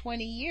 15,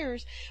 20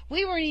 years,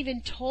 we weren't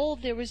even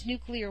told there was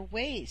nuclear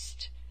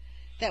waste,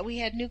 that we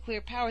had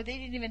nuclear power. They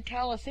didn't even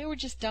tell us. They were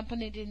just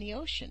dumping it in the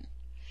ocean.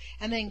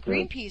 And then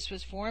Greenpeace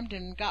was formed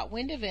and got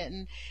wind of it,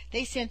 and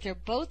they sent their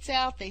boats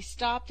out. They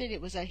stopped it.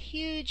 It was a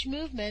huge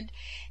movement.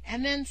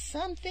 And then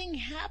something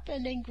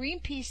happened, and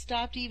Greenpeace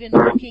stopped even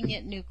looking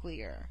at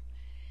nuclear.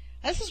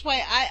 This is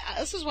why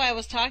I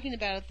was talking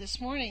about it this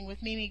morning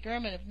with Mimi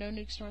Gurman of No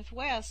Nukes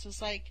Northwest. It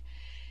was like,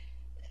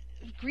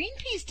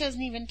 Greenpeace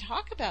doesn't even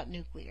talk about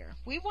nuclear.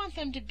 We want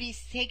them to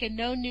take a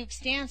no-nuke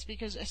stance,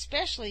 because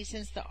especially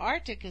since the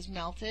Arctic has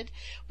melted,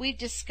 we've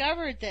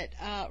discovered that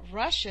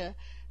Russia,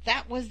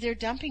 that was their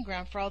dumping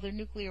ground for all their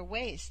nuclear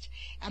waste.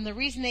 And the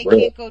reason they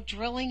can't go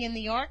drilling in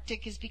the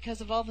Arctic is because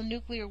of all the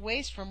nuclear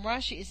waste from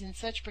Russia is in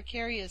such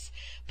precarious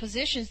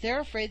positions. They're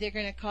afraid they're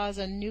going to cause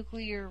a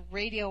nuclear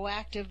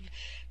radioactive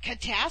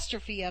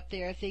catastrophe up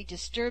there if they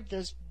disturb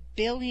those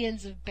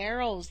billions of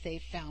barrels they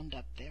found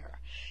up there.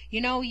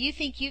 You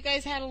think you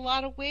guys had a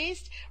lot of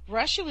waste?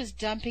 Russia was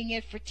dumping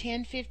it for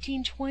 10,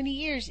 15, 20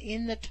 years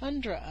in the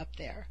tundra up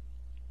there.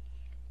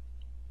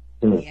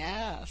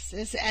 Yes,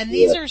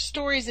 these are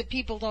stories that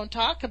people don't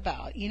talk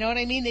about. You know what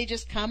I mean? They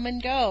just come and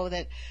go.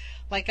 That,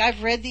 like,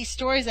 I've read these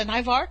stories and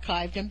I've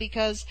archived them,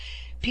 because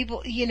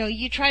people,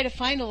 you try to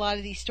find a lot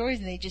of these stories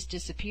and they just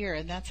disappear,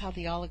 and that's how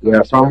the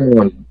oligarchs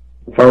work.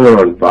 Found one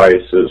on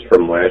Vice is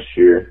from last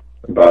year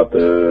about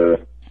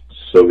the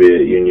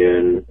Soviet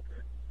Union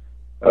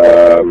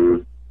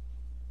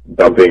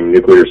dumping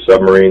nuclear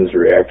submarines,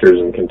 reactors,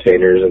 and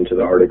containers into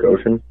the Arctic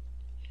Ocean.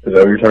 Is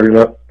that what you're talking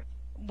about?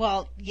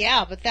 Well,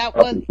 yeah, but that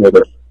was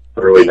the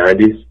early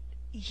 90s.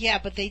 Yeah,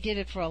 but they did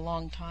it for a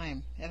long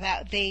time.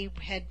 They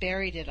had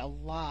buried it a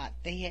lot.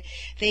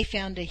 They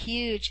found a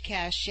huge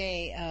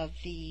cache of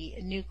the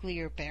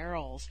nuclear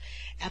barrels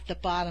at the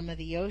bottom of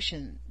the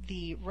ocean.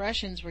 The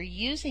Russians were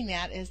using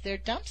that as their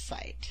dump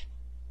site.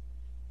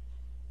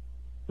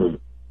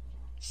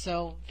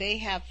 So they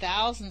have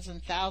thousands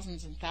and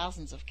thousands and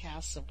thousands of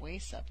casks of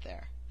waste up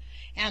there.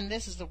 And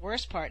this is the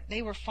worst part.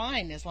 They were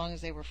fine as long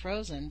as they were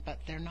frozen, but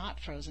they're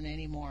not frozen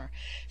anymore.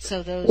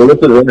 So those. Well, this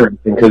is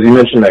interesting, because you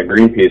mentioned that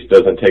Greenpeace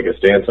doesn't take a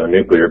stance on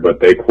nuclear, but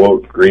they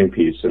quote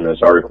Greenpeace in this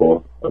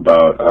article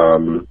about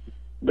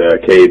the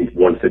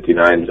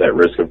K-159 is at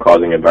risk of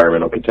causing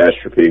environmental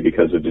catastrophe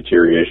because of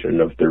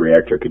deterioration of the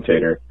reactor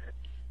container.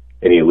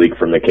 Any leak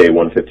from the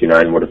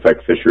K-159 would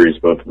affect fisheries,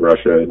 both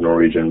Russia,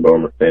 Norwegian,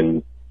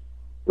 and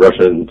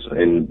Russians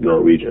and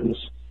Norwegians.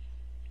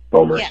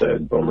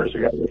 Said. Boehmer's the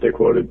guy that they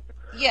quoted.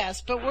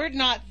 Yes, but we're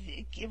not.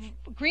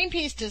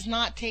 Greenpeace does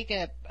not take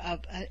an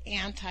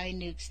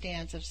anti-nuke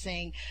stance of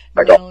saying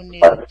no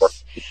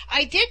nukes.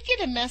 I did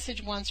get a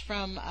message once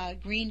from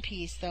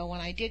Greenpeace, though,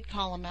 when I did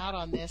call them out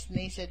on this, and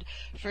they said,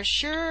 for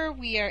sure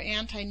we are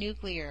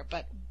anti-nuclear,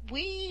 but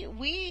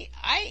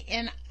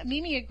and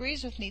Mimi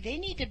agrees with me, they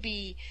need to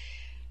be.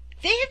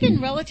 They have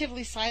been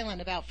relatively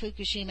silent about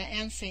Fukushima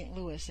and St.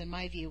 Louis, in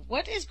my view.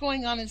 What is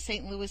going on in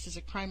St. Louis is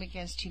a crime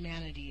against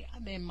humanity,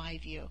 in my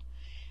view.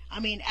 I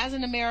mean, as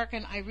an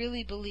American, I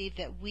really believe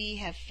that we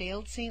have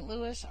failed St.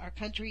 Louis. Our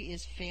country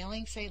is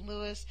failing St.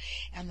 Louis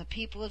and the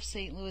people of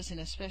St. Louis, and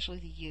especially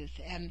the youth.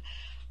 And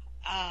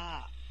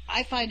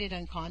I find it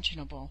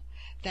unconscionable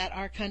that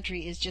our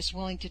country is just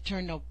willing to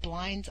turn a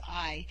blind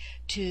eye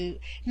to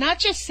not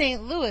just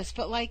St. Louis,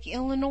 but like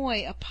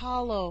Illinois,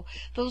 Apollo,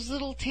 those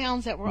little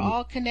towns that were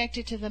all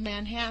connected to the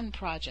Manhattan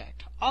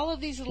Project. All of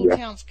these little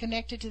towns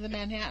connected to the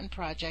Manhattan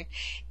Project.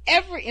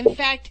 In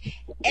fact,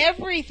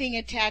 everything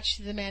attached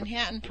to the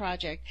Manhattan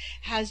Project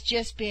has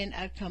just been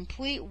a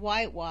complete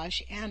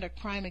whitewash and a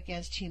crime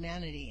against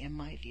humanity, in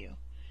my view.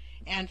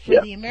 And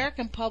for the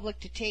American public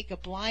to take a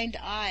blind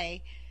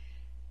eye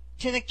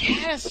to the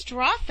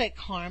catastrophic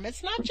harm.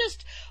 It's not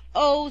just,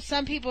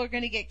 some people are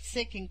going to get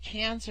sick and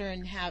cancer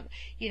and have,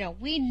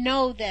 we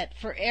know that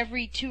for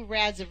every 2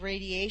 rads of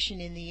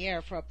radiation in the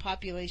air for a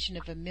population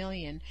of 1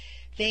 million,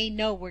 they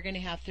know we're going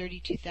to have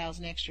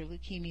 32,000 extra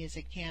leukemias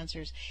and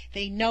cancers.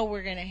 They know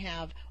we're going to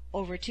have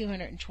over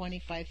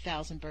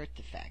 225,000 birth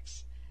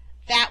defects.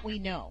 That we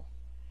know.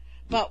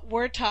 But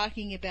we're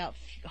talking about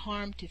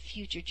harm to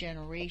future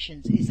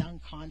generations is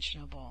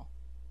unconscionable.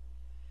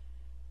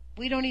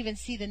 We don't even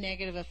see the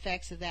negative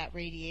effects of that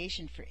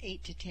radiation for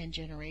 8 to 10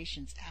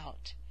 generations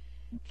out.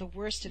 The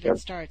worst of it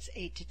starts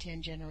 8 to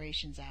 10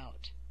 generations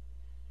out.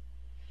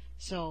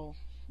 So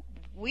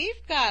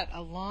we've got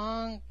a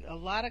lot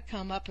of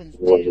comeuppance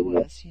due to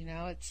us.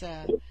 It's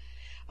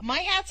my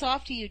hat's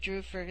off to you,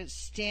 Drew, for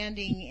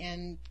standing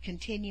and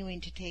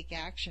continuing to take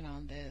action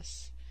on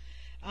this.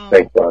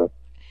 Thanks, Bob.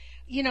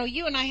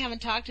 You and I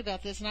haven't talked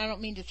about this, and I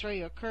don't mean to throw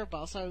you a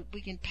curveball, so we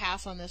can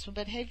pass on this one.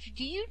 But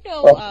do you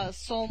know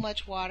So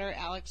Much Water,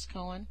 Alex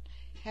Cohen?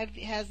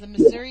 Has the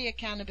Missouri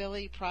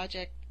Accountability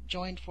Project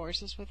joined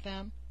forces with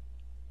them?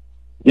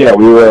 Yeah,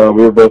 we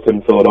were both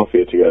in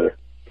Philadelphia together.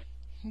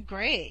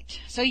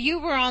 Great. So you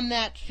were on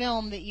that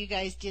film that you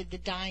guys did, the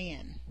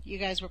die-in. You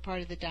guys were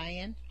part of the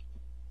die-in?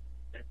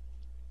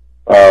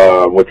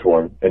 Which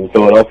one? In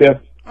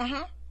Philadelphia?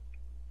 Uh-huh.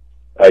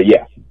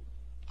 Yeah.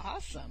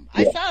 Awesome.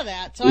 Yeah. I saw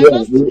that. So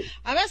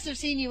I must have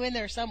seen you in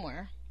there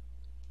somewhere.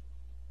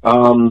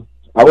 I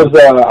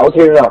was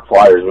handing out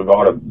flyers. We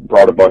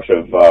brought a bunch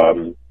of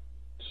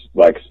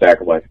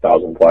stack of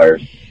 1,000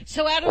 flyers.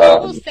 So out of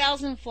all those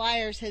 1,000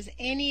 flyers, has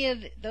any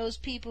of those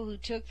people who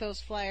took those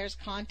flyers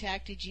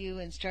contacted you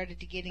and started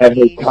to get engaged? Have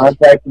they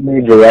contacted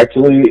me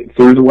directly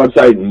through the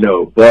website?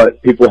 No,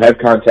 but people have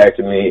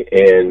contacted me,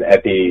 and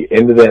at the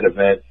end of that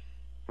event,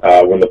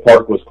 when the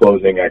park was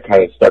closing, I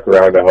kind of stuck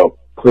around to help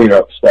clean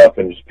up stuff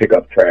and just pick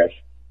up trash.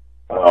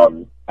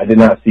 I did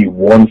not see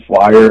one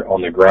flyer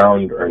on the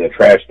ground or in a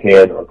trash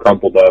can or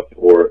crumpled up,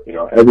 or,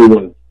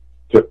 everyone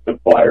took the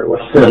flyer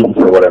with them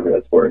for whatever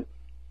that's worth.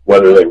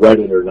 Whether they read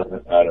it or not,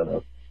 I don't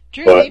know.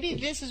 Drew, maybe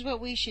this is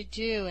what we should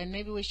do, and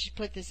maybe we should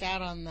put this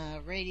out on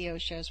the radio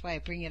show. That's why I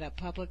bring it up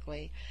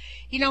publicly.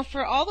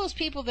 For all those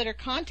people that are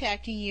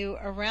contacting you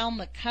around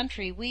the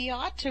country, we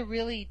ought to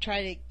really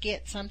try to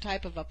get some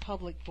type of a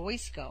public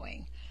voice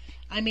going.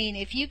 I mean,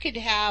 if you could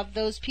have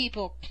those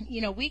people,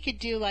 we could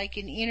do like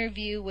an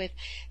interview with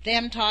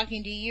them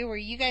talking to you, or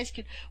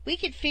we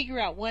could figure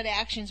out what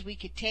actions we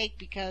could take,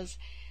 because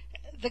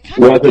the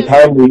country. Well, at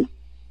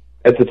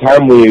the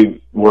time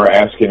we were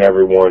asking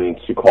everyone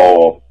to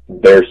call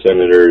their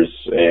senators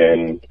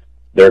and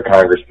their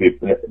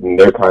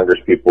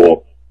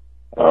congresspeople,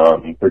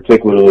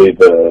 particularly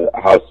the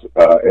House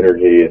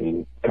Energy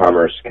and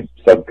Commerce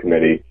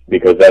Subcommittee,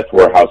 because that's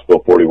where House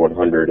Bill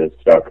 4100 is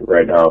stuck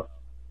right now.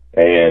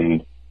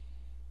 And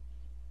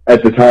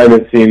at the time,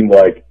 it seemed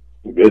like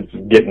it's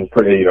getting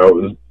pretty, it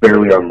was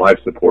barely on life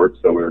support,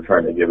 so we were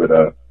trying to give it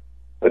a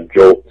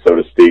jolt, so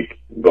to speak.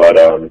 But,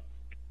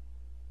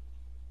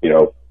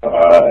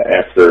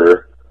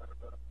 after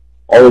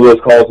all of those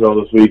calls and all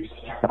those weeks,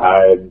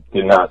 I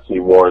did not see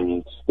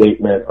one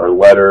statement or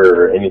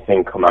letter or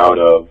anything come out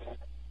of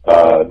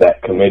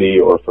that committee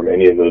or from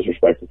any of those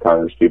respective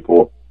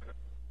congresspeople.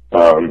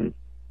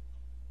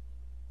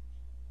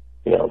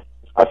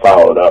 I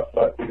followed up,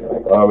 but we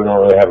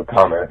don't really have a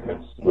comment.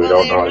 We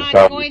don't know. They're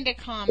not going to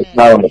comment. It's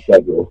not on the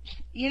schedule.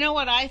 You know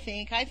what I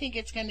think? I think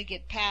it's going to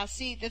get passed.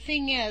 See, the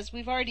thing is,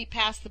 we've already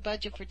passed the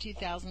budget for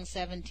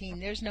 2017.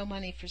 There's no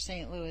money for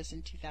St. Louis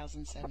in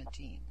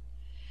 2017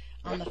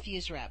 on the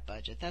fuse wrap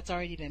budget. That's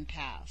already been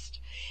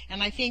passed.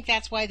 And I think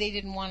that's why they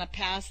didn't want to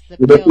pass the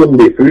bill. This wouldn't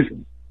be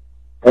Fission.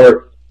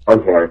 I'm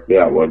sorry.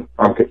 Yeah, it would.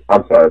 I'm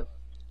sorry.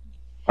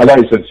 I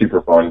thought you said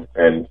super fun.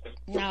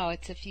 No,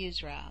 it's a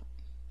fuse wrap.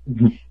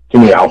 Too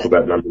many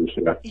alphabet numbers,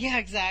 yeah. Yeah,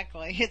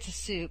 exactly. It's a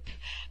soup.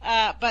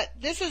 But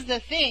this is the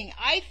thing.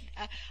 I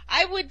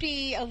would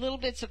be a little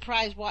bit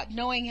surprised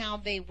knowing how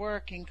they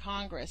work in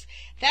Congress.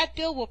 That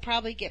bill will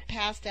probably get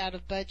passed out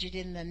of budget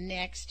in the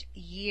next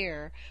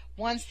year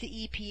once the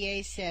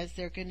EPA says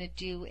they're going to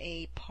do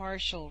a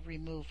partial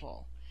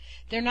removal.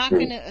 They're not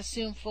going to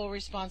assume full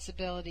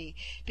responsibility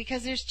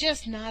because there's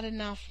just not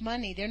enough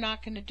money. They're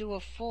not going to do a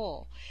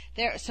full.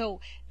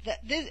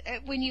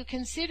 When you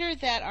consider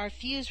that our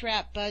fuse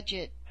wrap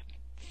budget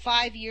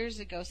 5 years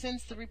ago,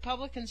 since the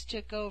Republicans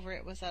took over,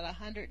 it was at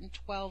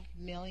 $120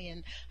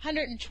 million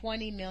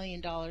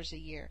a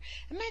year.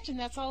 Imagine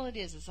that's all it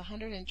is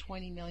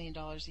 $120 million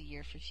a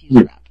year for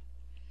fuse wrap.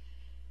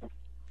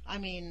 I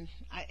mean,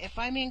 if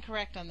I'm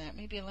incorrect on that,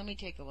 maybe let me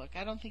take a look.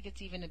 I don't think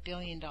it's even $1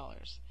 billion.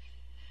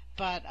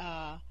 But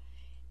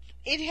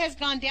it has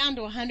gone down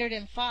to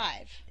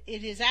 105.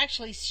 It is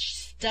actually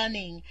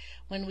stunning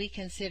when we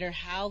consider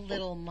how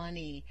little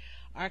money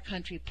our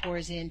country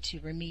pours into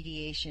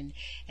remediation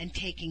and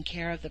taking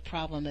care of the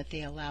problem that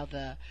they allow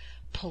the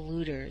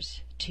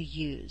polluters to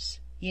use.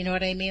 You know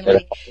what I mean?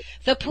 Like,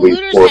 the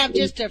polluters have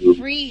just a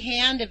free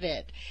hand of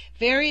it.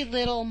 Very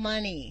little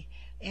money.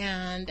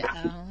 And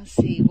let's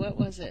see, what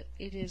was it?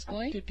 It is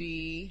going to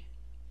be...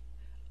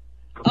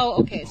 Oh,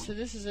 okay, so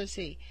this is, let's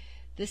see.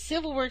 The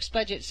Civil Works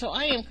budget, so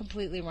I am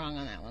completely wrong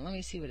on that one. Let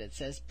me see what it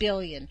says.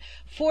 Billion.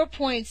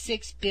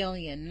 4.6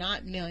 billion,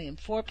 not million.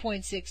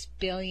 $4.6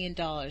 billion.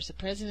 The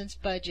President's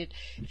budget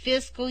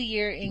fiscal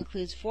year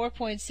includes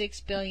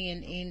 $4.6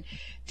 billion in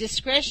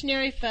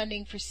discretionary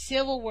funding for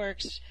civil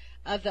works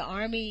of the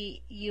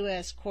Army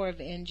U.S. Corps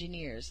of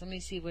Engineers. Let me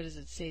see, what does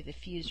it say, the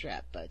fuse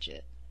wrap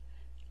budget?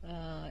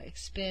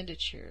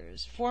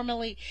 Expenditures.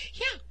 Formally,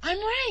 yeah, I'm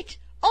right.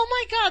 Oh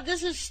my God,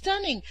 this is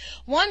stunning.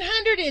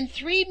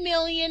 $103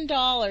 million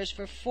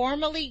for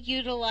formally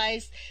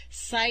utilized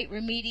site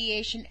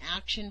remediation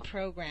action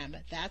program.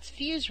 That's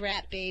fuse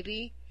wrap,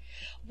 baby.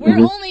 We're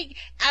only,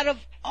 out of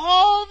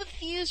all the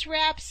fuse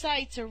wrap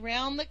sites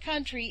around the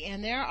country,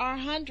 and there are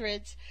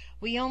hundreds,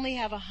 we only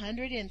have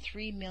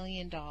 $103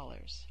 million.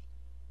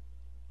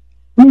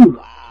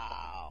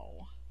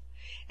 Wow.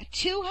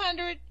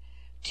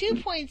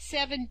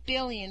 $2.7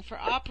 billion for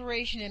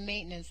operation and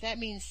maintenance. That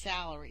means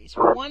salaries.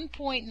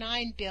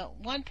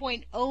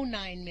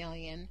 $1.09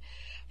 million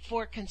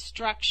for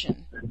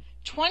construction.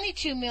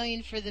 $22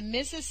 million for the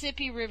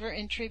Mississippi River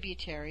and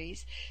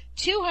tributaries.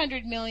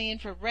 $200 million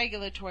for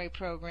regulatory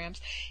programs.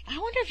 I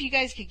wonder if you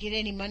guys could get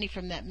any money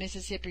from that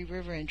Mississippi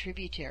River and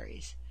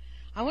tributaries.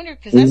 I wonder,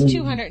 because that's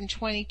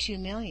 $222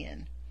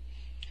 million.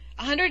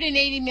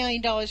 $180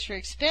 million for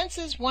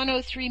expenses,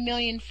 $103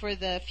 million for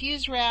the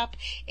fuse wrap,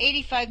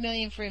 $85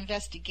 million for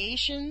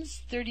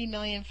investigations, $30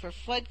 million for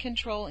flood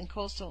control and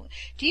coastal.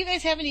 Do you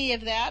guys have any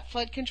of that?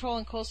 Flood control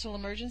and coastal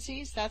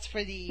emergencies? That's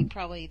for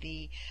probably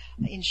the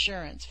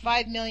insurance.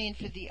 $5 million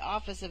for the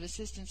Office of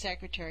Assistant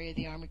Secretary of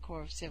the Army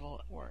Corps of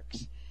Civil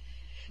Works.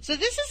 So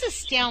this is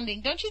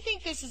astounding. Don't you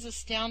think this is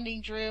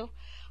astounding, Drew?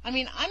 I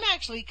mean, I'm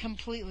actually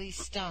completely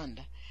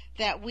stunned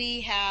that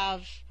we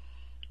have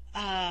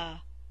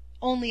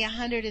only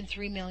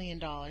 $103 million.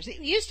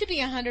 It used to be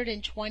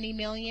 $120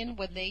 million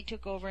when they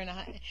took over in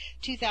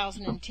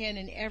 2010,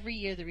 and every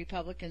year the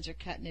Republicans are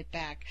cutting it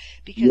back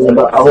because. Yeah,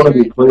 but I want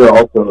to be clear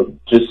also,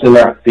 just to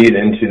not feed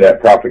into that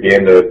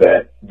propaganda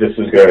that this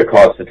is going to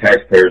cost the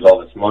taxpayers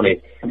all this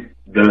money.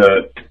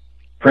 The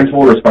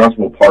principal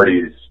responsible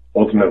parties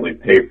ultimately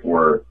pay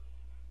for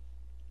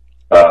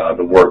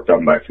the work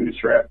done by food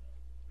scrap.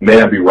 It may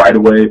not be right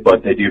away,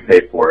 but they do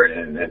pay for it,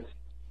 and it's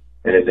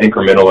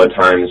incremental at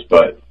times,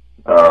 but.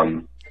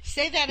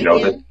 Say that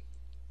again.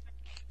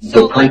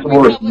 The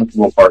principal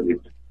responsible parties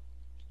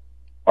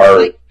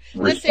are.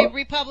 Let's say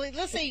Republic.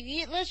 Let's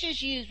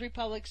just use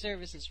Republic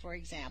Services for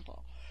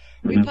example.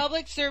 Mm-hmm.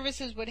 Republic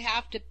Services would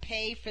have to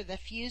pay for the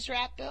fuse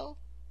wrap bill.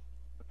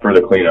 For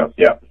the cleanup,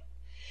 yeah.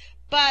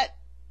 But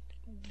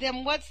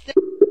then what's the?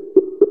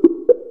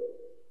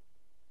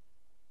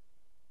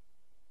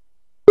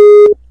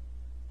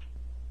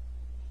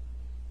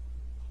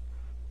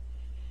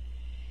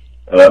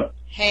 Hello.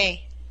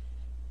 Hey.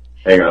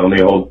 Hang on, let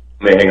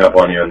me hang up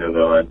on you on the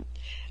other line.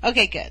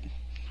 Okay, good.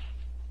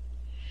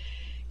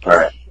 All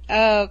right.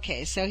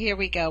 Okay, so here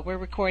we go. We're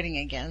recording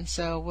again,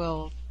 so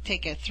we'll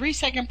take a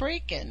 3-second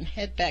break and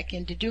head back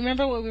into. Do you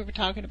remember what we were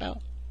talking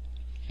about?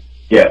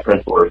 Yeah,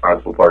 principal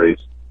responsible parties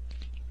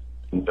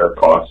and their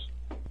costs.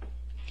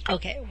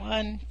 Okay,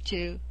 1,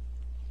 2.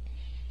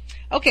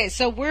 Okay,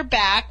 so we're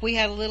back. We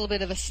had a little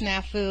bit of a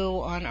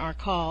snafu on our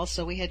call,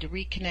 so we had to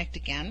reconnect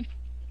again.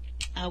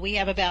 We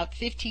have about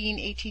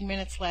 18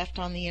 minutes left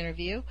on the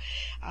interview.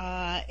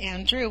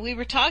 And Drew, we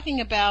were talking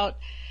about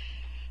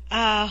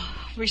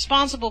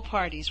responsible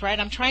parties, right?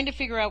 I'm trying to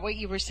figure out what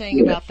you were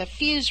saying about the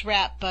fuse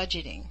wrap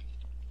budgeting.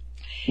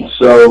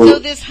 So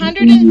this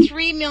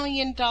 $103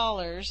 million,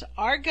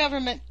 our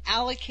government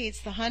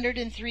allocates the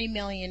 $103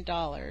 million,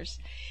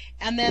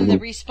 and then the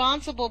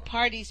responsible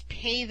parties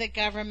pay the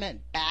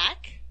government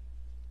back?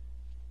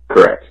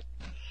 Correct.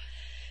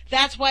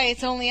 That's why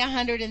it's only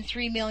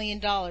 $103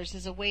 million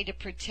as a way to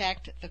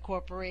protect the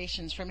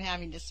corporations from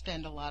having to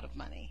spend a lot of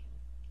money.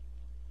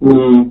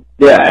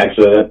 Yeah,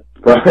 actually,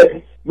 that's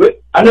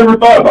right. I never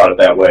thought about it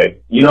that way.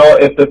 You know,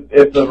 if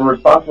the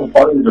responsible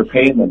parties are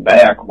paying them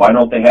back, why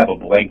don't they have a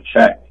blank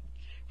check?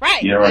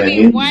 Right. You know what I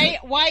mean, mean?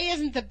 Why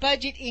isn't the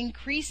budget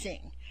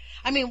increasing?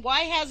 I mean,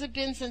 why has it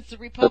been since the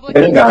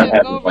Republicans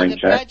took over the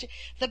budget?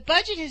 The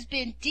budget has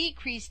been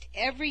decreased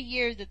every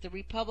year that the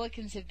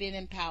Republicans have been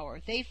in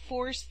power. They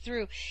forced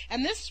through,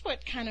 and this is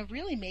what kind of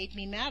really made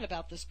me mad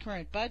about this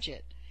current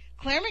budget.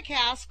 Claire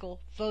McCaskill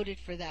voted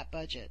for that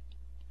budget.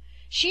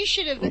 She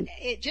should have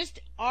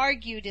just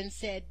argued and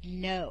said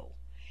no.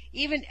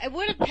 Even it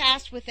would have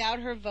passed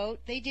without her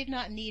vote. They did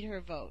not need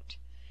her vote.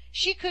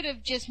 She could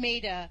have just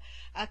made a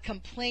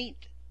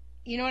complaint.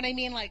 You know what I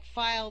mean? Like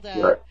filed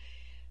a. Right.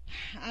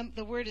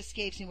 The word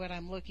escapes me what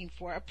I'm looking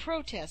for. A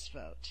protest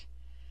vote.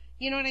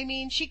 You know what I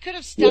mean? She could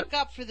have stuck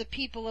up for the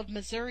people of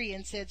Missouri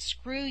and said,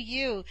 screw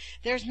you.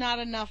 There's not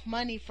enough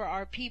money for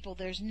our people.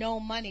 There's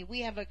no money.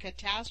 We have a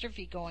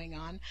catastrophe going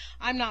on.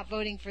 I'm not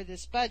voting for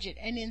this budget.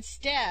 And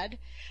instead,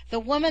 the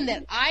woman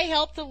that I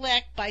helped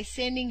elect by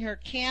sending her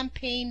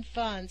campaign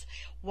funds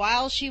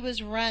while she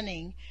was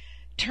running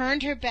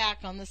turned her back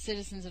on the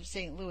citizens of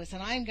St. Louis.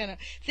 And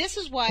this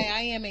is why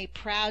I am a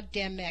proud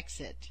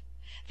Demexit.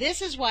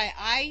 This is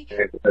why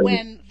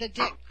when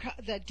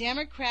the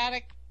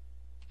Democratic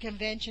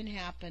convention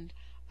happened,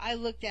 I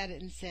looked at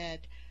it and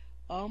said,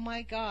 oh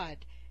my God,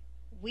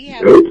 we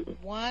have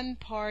one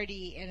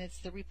party and it's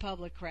the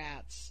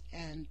Republicrats,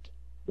 and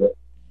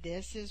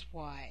this is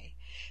why.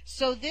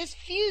 So this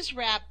fuse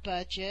wrap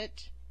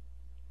budget,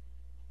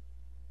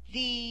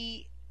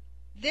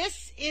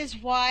 this is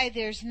why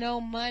there's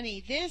no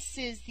money. This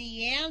is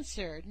the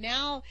answer.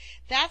 Now,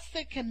 that's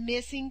the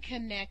missing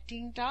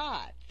connecting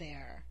dot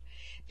there.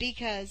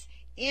 Because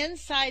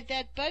inside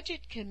that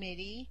budget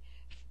committee,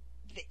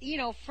 you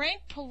know,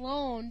 Frank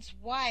Pallone's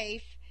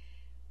wife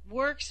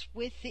works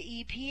with the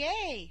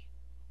EPA.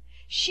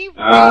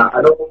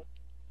 I don't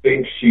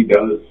think she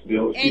does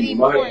still.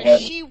 Anymore.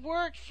 She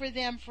worked for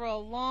them for a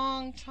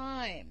long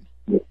time.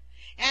 Yeah.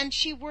 And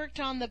she worked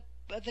on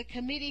the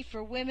committee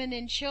for women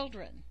and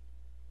children.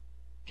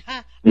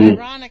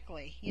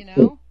 Ironically, you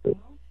know?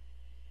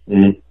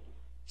 Mm-hmm.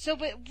 So,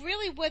 but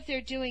really what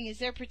they're doing is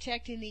they're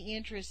protecting the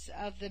interests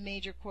of the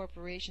major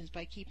corporations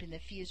by keeping the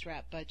fuse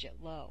wrap budget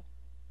low.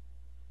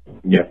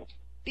 Yeah.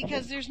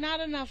 Because there's not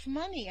enough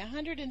money.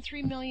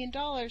 $103 million.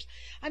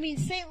 I mean,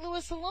 St.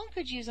 Louis alone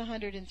could use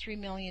 $103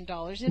 million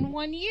in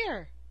 1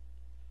 year.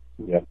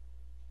 Yeah.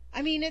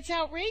 I mean, it's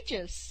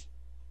outrageous.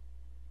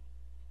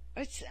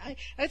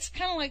 It's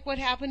kind of like what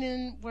happened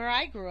in where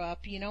I grew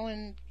up, you know,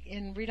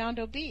 in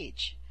Redondo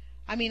Beach.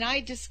 I mean,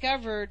 I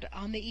discovered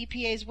on the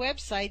EPA's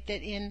website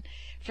that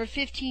for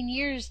 15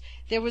 years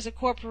there was a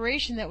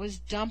corporation that was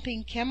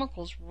dumping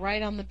chemicals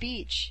right on the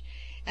beach.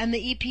 And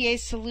the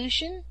EPA's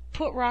solution,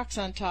 put rocks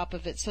on top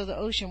of it so the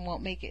ocean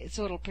won't make it,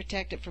 so it'll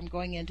protect it from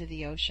going into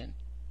the ocean.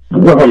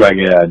 Oh my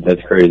God,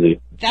 that's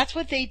crazy. That's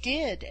what they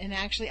did. And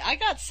actually, I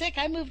got sick.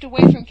 I moved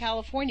away from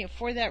California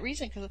for that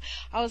reason, because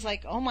I was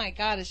like, oh my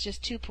God, it's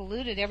just too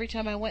polluted. Every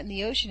time I went in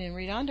the ocean in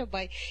Redondo,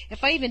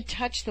 if I even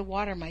touched the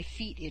water, my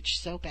feet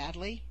itched so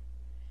badly.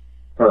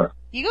 Huh.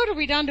 You go to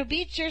Redondo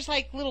Beach, there's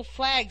like little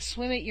flags,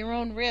 swim at your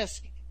own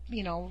risk,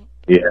 you know.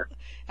 Yeah.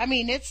 I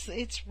mean, it's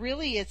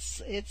really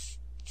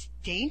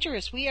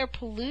dangerous. We are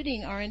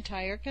polluting our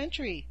entire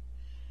country.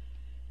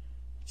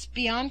 It's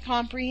beyond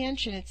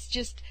comprehension. It's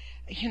just,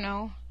 you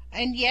know,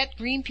 and yet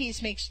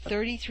Greenpeace makes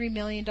 $33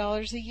 million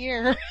a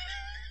year.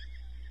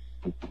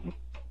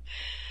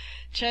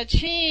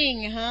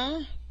 Cha-ching,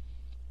 huh?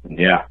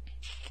 Yeah.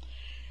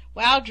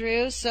 Wow,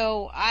 Drew.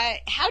 So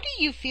how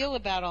do you feel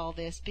about all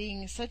this,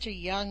 being such a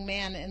young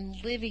man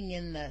and living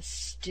in the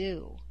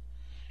stew?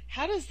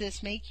 How does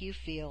this make you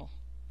feel?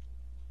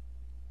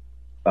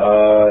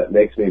 It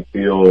makes me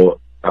feel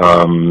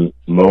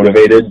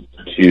motivated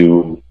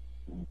to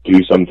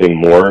do something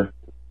more,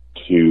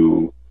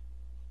 to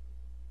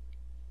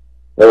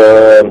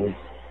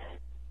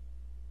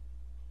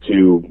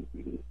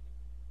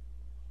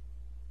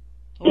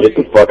get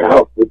the fuck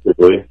out,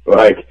 basically.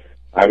 Like,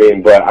 I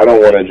mean, but I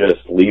don't want to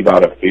just leave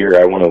out of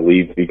fear. I want to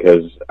leave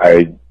because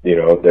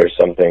there's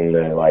something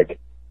that, like...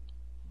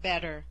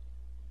 Better.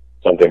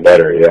 Something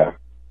better, yeah.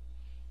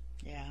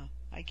 Yeah,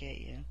 I get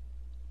you.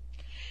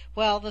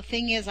 Well, the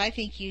thing is, I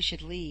think you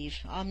should leave.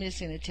 I'm just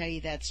going to tell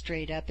you that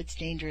straight up. It's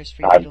dangerous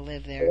for you to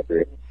live there.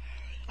 Agree.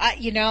 I'm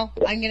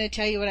going to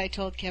tell you what I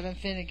told Kevin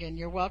Finnegan.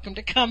 You're welcome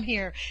to come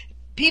here.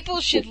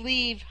 People should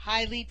leave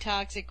highly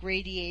toxic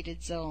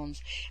radiated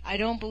zones. I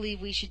don't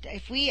believe we should,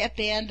 if we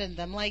abandon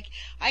them, like,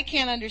 I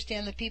can't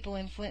understand the people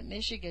in Flint,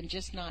 Michigan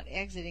just not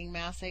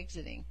mass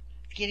exiting,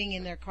 getting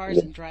in their cars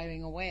and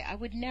driving away. I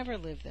would never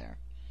live there.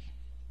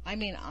 I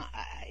mean,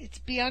 it's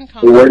beyond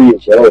comprehension. Where do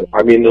you go?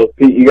 I mean,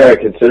 you got to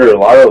consider a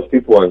lot of those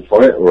people in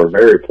Flint were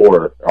very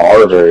poor,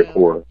 are very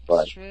poor.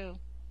 But, it's true.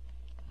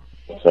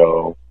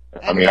 So,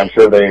 I mean, I'm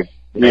sure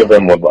many of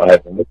them would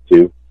have to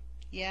too.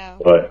 Yeah.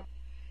 But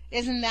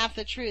isn't that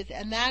the truth?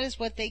 And that is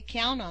what they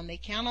count on. They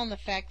count on the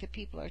fact that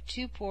people are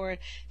too poor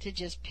to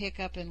just pick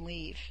up and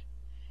leave.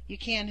 You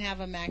can't have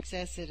a max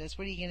exodus.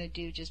 What are you going to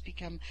do? Just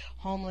become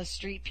homeless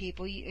street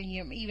people?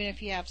 Even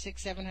if you have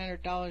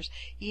 $600-700,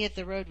 you hit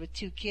the road with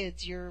 2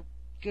 kids, you're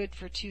good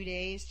for 2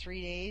 days,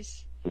 3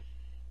 days.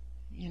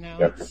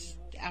 Yep. It's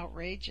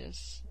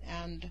outrageous.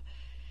 And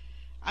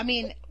I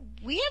mean,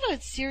 we have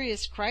a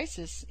serious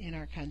crisis in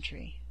our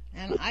country,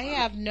 and I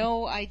have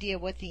no idea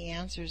what the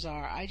answers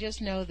are. I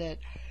just know that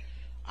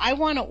I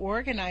want to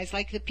organize,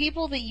 like the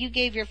people that you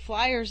gave your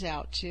flyers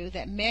out to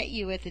that met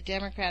you at the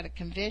Democratic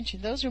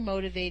Convention. Those are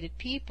motivated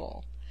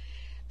people.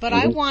 But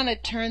I want to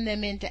turn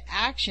them into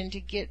action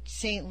to get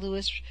St.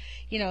 Louis,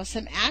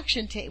 some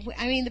action.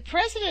 I mean, the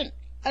President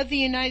of the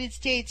United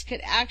States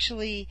could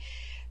actually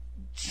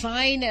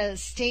sign a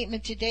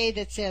statement today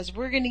that says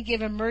we're going to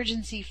give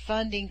emergency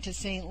funding to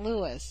St.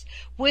 Louis,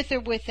 with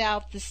or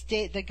without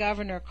the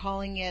governor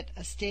calling it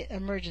a state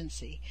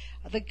emergency.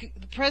 The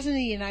President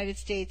of the United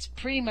States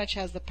pretty much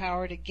has the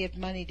power to give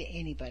money to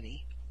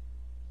anybody.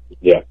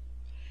 Yeah.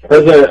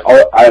 President,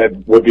 I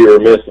would be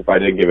remiss if I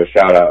didn't give a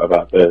shout out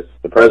about this.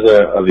 The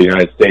President of the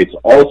United States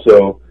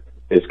also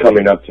is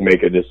coming up to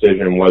make a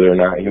decision whether or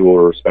not he will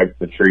respect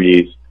the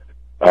treaties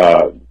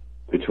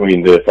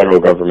between the federal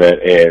government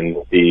and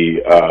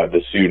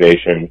the Sioux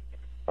Nation,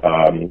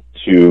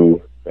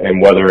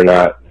 and whether or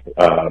not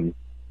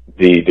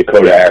the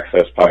Dakota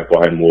Access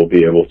Pipeline will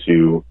be able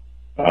to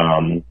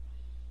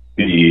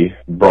be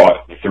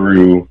brought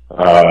through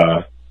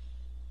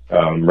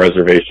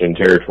reservation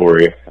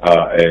territory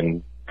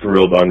and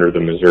drilled under the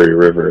Missouri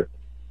River.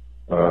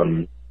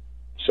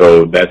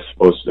 So that's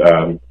supposed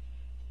to,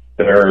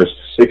 there are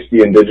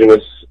 60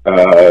 indigenous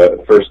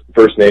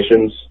First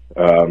Nations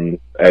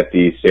at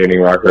the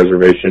Standing Rock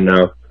Reservation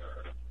now.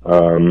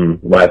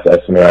 Last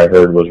estimate I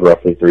heard was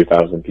roughly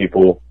 3,000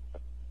 people.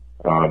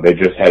 They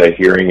just had a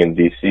hearing in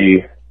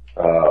D.C.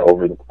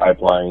 Over the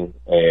pipeline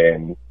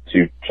and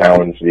to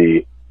challenge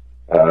the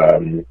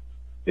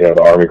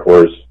Army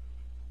Corps'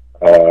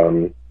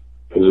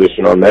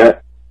 position on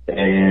that.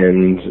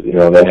 And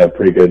they have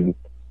pretty good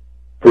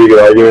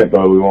argument,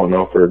 but we won't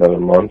know for another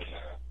month.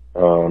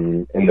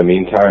 In the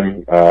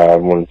meantime, I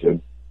wanted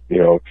to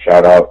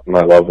shout out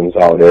my love and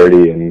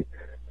solidarity, and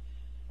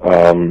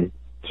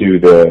to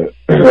the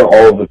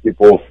all of the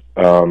people,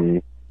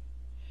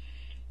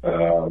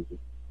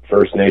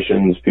 First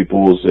Nations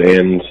peoples,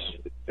 and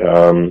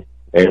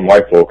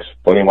white folks,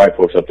 plenty of white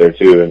folks up there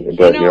too.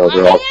 But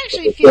I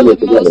actually feel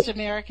that most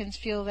Americans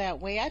feel that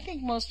way. I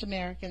think most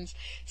Americans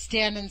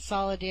stand in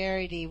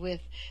solidarity with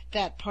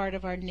that part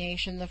of our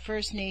nation, the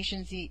First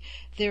Nations, the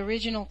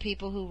original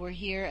people who were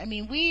here. I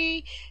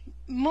mean,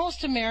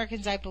 most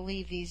Americans, I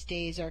believe these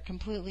days, are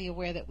completely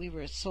aware that we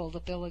were sold a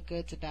bill of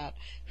goods about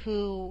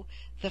who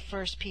the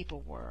first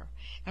people were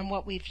and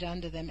what we've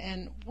done to them.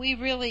 And we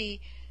really,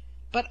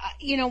 but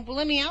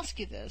let me ask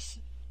you this.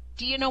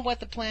 Do you know what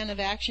the plan of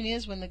action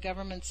is when the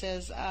government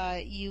says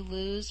you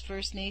lose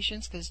First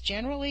Nations? Because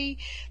generally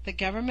the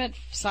government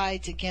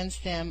sides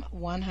against them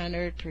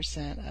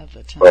 100% of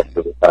the time. Most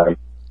of the time.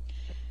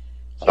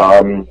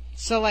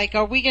 So,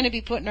 are we going to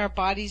be putting our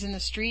bodies in the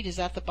street? Is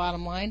that the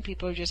bottom line?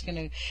 People are just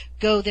going to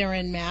go there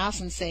en masse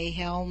and say,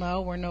 hell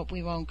no,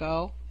 we won't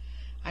go?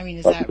 I mean,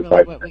 is that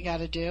really what we got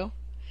to do?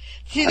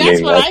 See,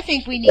 that's what I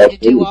think we need to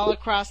do all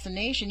across the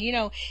nation.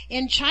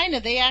 In China,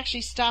 they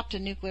actually stopped a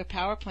nuclear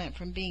power plant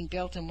from being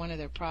built in one of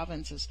their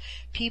provinces.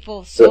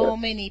 So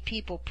many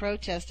people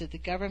protested, the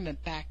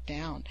government backed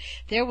down.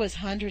 There was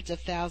hundreds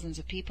of thousands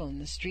of people in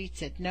the streets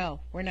said,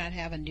 no, we're not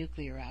having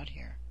nuclear out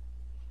here.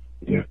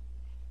 Yeah.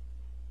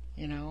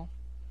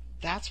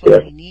 That's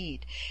what we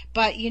need.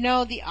 But,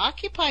 the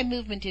Occupy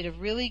movement did a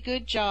really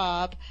good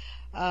job.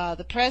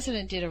 The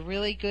president did a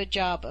really good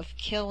job of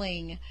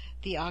killing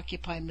the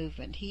Occupy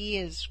movement. He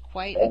is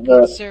quite a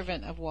good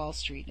servant of Wall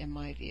Street, in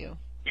my view.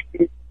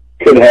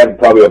 Could have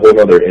probably a whole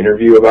other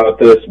interview about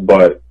this,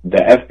 but the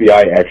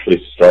FBI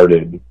actually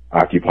started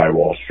Occupy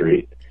Wall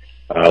Street.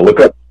 Look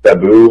up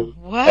Sabu,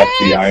 what?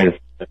 FBI.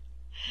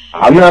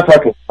 I'm not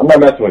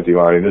messing with you,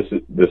 Ani.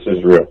 This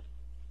is real.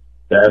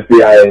 The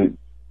FBI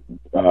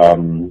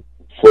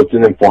flipped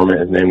an informant.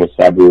 His name was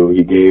Sabu.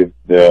 He gave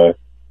the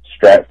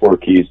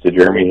Stratfor keys to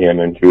Jeremy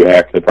Hammond, who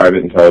hacked the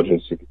private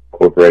intelligence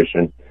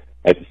corporation.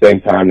 At the same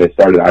time, they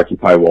started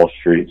Occupy Wall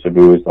Street.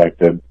 Sabu was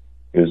the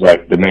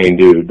main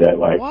dude that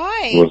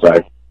was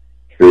like,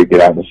 "Street,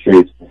 get out in the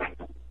streets."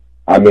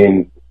 I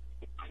mean,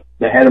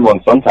 they had him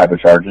on some type of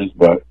charges,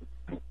 but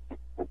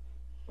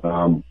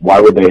why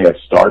would they have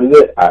started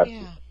it? I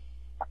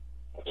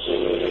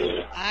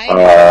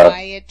know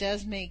why. It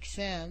does make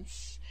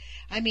sense.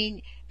 I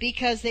mean,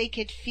 because they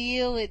could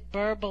feel it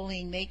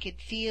burbling. They could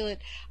feel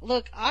it.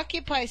 Look,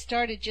 Occupy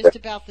started just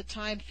about the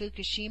time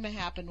Fukushima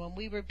happened, when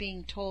we were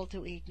being told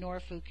to ignore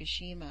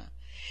Fukushima.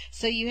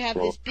 So you have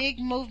this big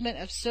movement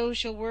of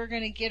social, we're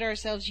going to get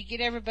ourselves, you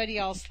get everybody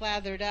all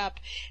slathered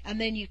up,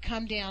 and then you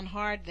come down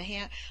hard.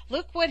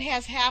 Look what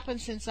has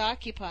happened since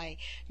Occupy.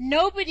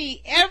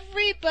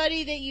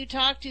 Everybody that you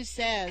talk to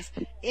says,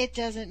 it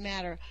doesn't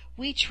matter.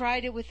 We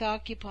tried it with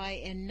Occupy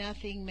and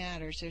nothing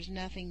matters. There's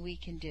nothing we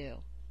can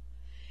do.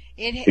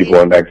 People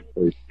went back to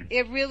sleep.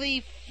 It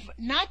really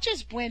not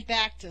just went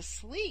back to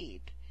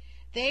sleep.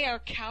 They are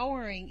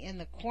cowering in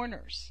the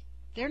corners.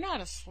 They're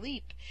not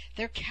asleep.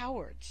 They're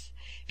cowards.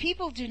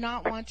 People do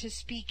not want to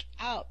speak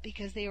out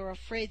because they are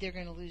afraid they're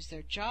going to lose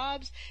their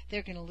jobs.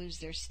 They're going to lose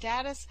their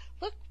status.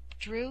 Look,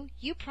 Drew,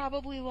 you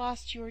probably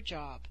lost your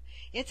job.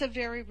 It's a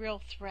very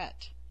real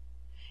threat.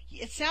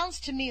 It sounds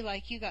to me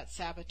like you got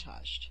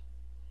sabotaged.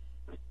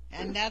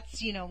 And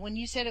that's, when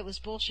you said it was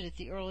bullshit at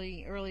the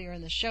earlier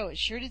in the show, it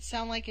sure did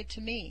sound like it to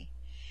me.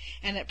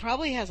 And it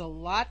probably has a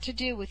lot to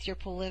do with your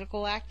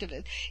political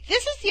activism.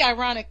 This is the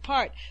ironic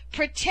part.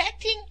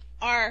 Protecting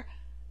our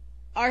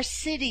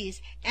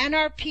cities and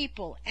our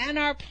people and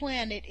our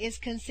planet is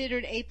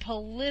considered a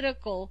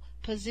political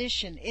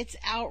position. It's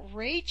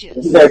outrageous.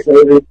 Isn't that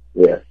crazy?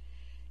 Yeah.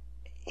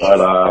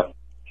 But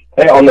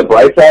hey, on the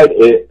bright side,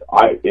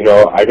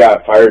 I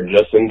got fired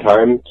just in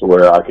time to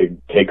where I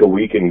could take a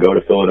week and go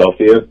to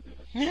Philadelphia.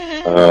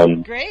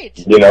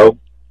 Great. Yeah.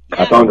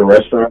 I found a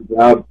restaurant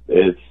job.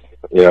 It's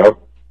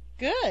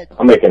good.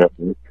 I'm making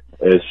it.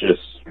 It's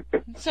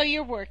just. So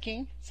you're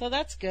working. So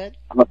that's good.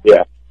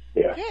 Yeah.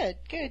 Yeah.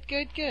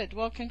 Good.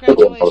 Well,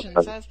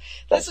 congratulations.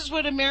 This is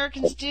what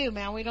Americans do,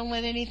 man. We don't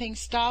let anything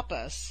stop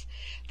us.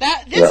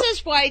 This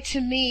is why, to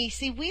me,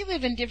 see, we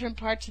live in different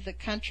parts of the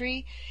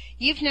country.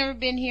 You've never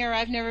been here.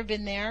 I've never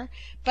been there.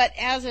 But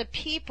as a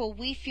people,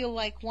 we feel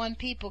like one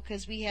people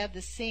because we have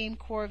the same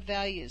core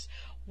values.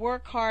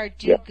 Work hard,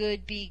 do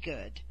good, be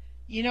good.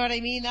 You know what I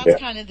mean? That's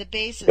kind of the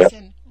basis. Yeah.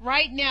 And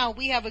right now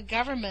we have a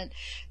government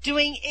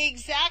doing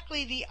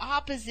exactly the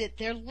opposite.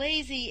 They're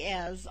lazy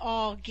as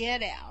all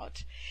get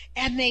out.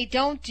 And they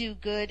don't do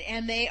good,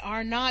 and they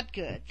are not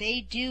good.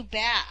 They do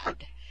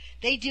bad.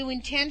 They do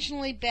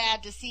intentionally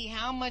bad to see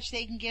how much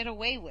they can get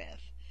away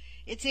with.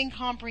 It's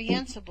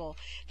incomprehensible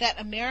that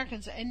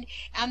Americans, and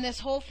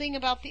this whole thing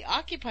about the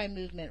Occupy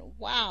movement,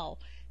 wow,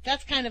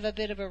 that's kind of a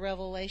bit of a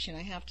revelation,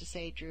 I have to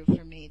say, Drew,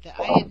 for me. That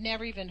I had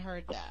never even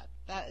heard that.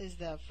 That is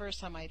the first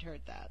time I'd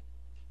heard that.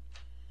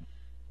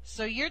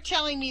 So you're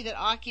telling me that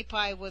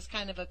Occupy was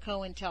kind of a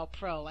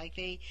COINTELPRO, like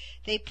they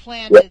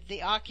planted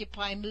the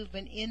Occupy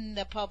movement in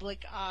the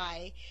public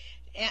eye.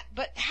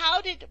 But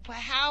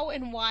how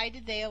and why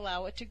did they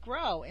allow it to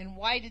grow, and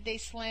why did they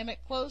slam it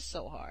closed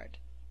so hard?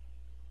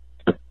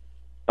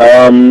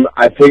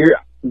 I figure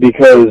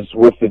because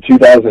with the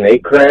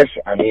 2008 crash,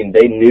 I mean,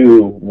 they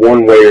knew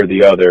one way or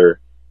the other,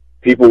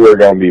 people were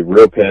going to be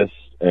real pissed,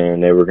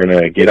 and they were going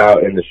to get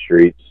out in the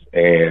streets,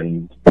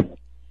 and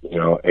you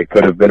know, it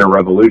could have been a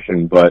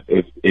revolution. But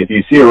if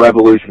you see a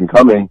revolution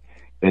coming,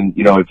 then,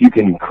 you know, if you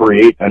can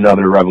create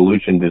another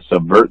revolution to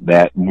subvert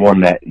that,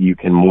 one that you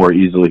can more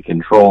easily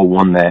control,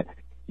 one that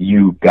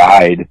you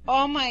guide.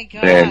 Oh my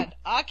God. Then,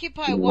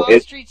 Occupy Wall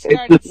Street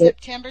started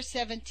September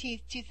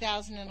 17th,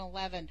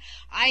 2011.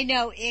 I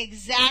know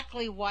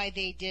exactly why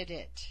they did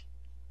it.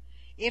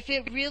 If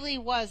it really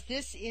was,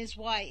 this is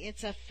why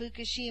it's a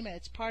Fukushima.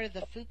 It's part of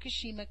the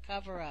Fukushima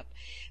cover-up.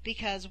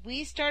 Because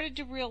we started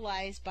to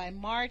realize by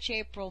March,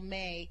 April,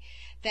 May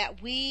that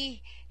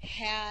we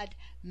had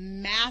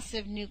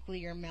massive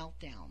nuclear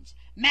meltdowns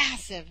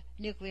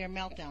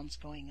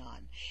going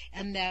on.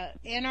 And the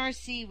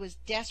NRC was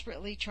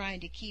desperately trying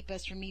to keep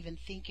us from even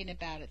thinking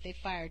about it. They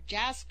fired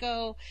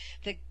Jasko.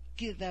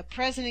 The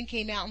president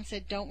came out and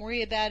said, don't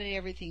worry about it,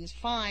 everything's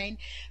fine.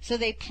 So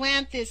they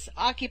plant this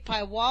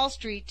Occupy Wall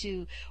Street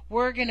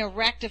we're going to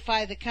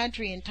rectify the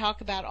country and talk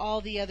about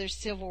all the other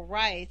civil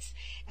rights.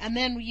 And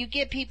then you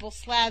get people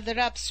slathered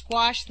up,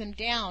 squash them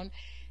down.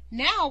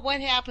 Now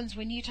what happens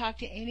when you talk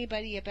to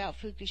anybody about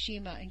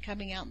Fukushima and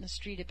coming out in the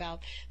street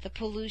about the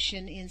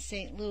pollution in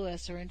St.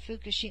 Louis or in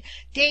Fukushima?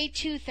 Day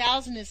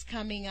 2000 is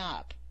coming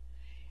up.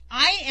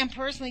 I am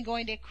personally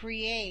going to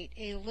create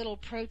a little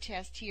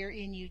protest here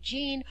in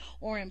Eugene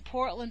or in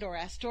Portland or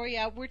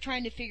Astoria. We're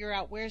trying to figure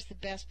out where's the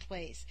best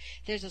place.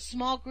 There's a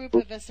small group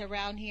of us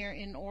around here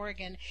in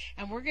Oregon,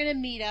 and we're going to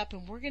meet up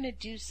and we're going to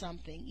do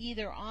something,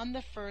 either on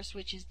the 1st,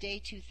 which is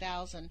day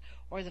 2000,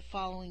 or the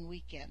following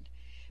weekend.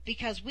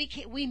 Because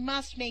we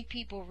must make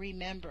people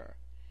remember.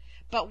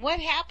 But what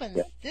happens?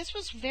 Yeah. This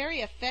was very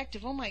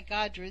effective. Oh my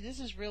God, Drew,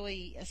 this is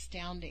really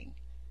astounding.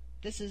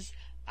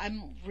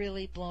 I'm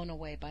really blown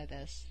away by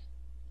this.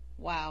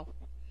 Wow.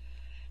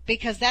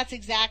 Because that's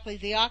exactly,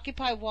 the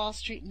Occupy Wall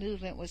Street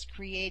movement was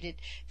created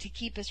to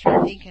keep us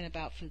from thinking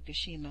about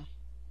Fukushima.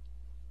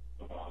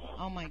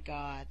 Oh my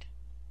God.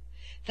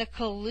 The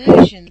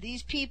collusion,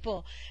 these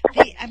people,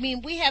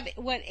 we have,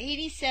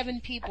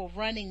 87 people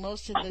running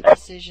most of the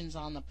decisions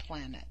on the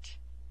planet.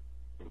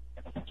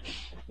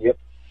 Yep.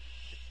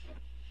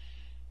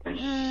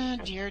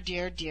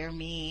 Dear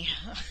me.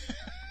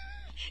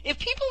 If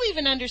people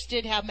even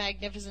understood how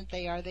magnificent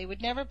they are, they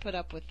would never put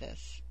up with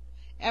this.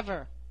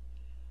 Ever.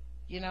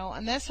 You know,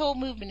 and this whole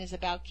movement is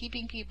about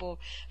keeping people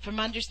from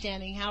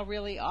understanding how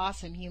really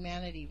awesome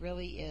humanity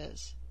really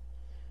is.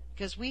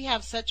 Because we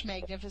have such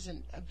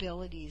magnificent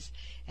abilities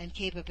and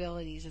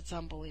capabilities, it's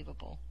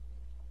unbelievable.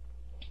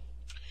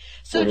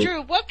 So,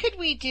 Drew, what could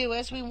we do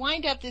as we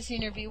wind up this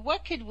interview?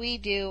 What could we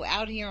do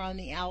out here on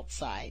the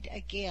outside?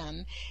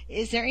 Again,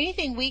 is there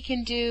anything we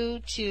can do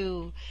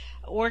to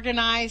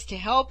organize to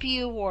help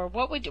you, or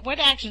what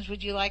actions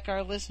would you like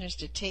our listeners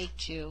to take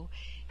to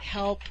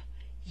help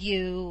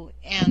you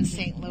and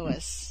St.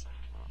 Louis?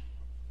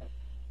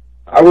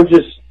 I would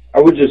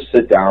just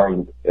sit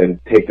down and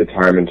take the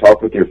time and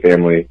talk with your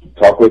family,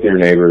 talk with your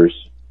neighbors.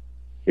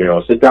 You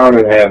know, sit down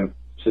and have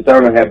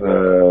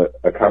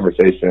a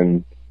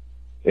conversation,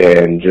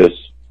 and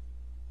just,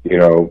 you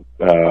know,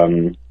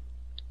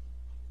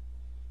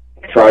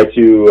 try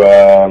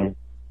to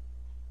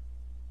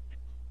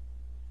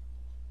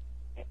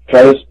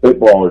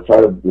spitball or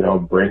try to, you know,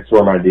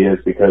 brainstorm ideas,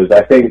 because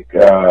I think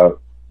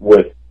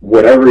with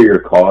whatever your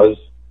cause,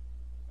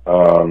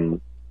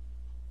 and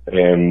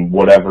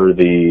whatever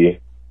the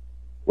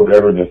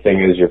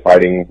thing is you're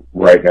fighting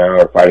right now,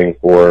 or fighting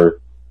for,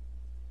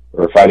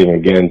 or fighting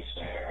against,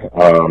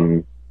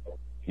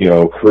 you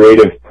know,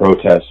 creative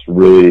protests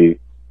really,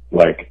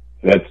 like,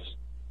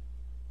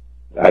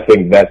 I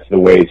think that's the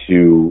way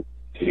to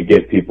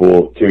get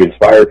people, to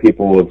inspire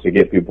people, and to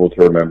get people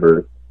to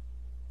remember,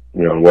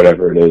 you know,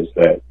 whatever it is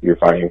that you're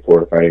fighting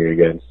for, fighting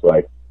against.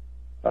 Like,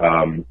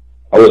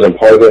 I wasn't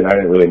part of it, and I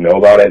didn't really know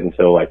about it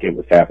until, like, it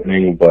was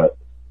happening, but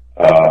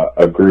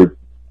a group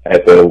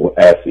at the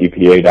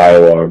EPA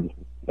dialogue,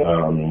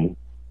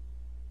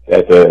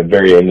 at the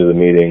very end of the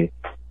meeting,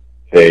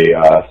 they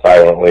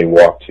silently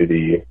walked to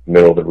the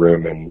middle of the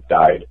room and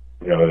died.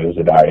 You know, it was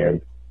a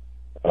die-in.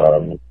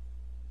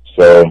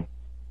 So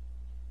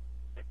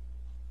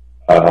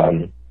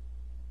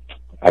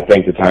I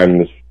think the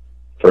time is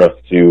for us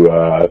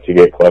to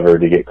get clever,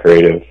 to get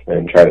creative,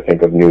 and try to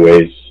think of new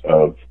ways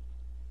of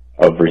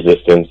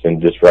resistance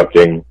and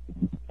disrupting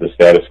the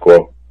status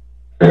quo.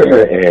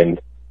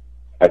 And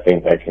I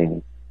think that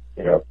can,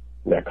 you know,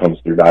 that comes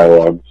through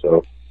dialogue.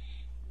 So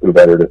who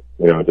better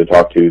to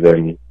talk to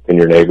than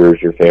your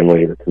neighbors, your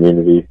family, your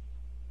community?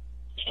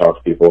 Just talk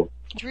to people.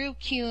 Drew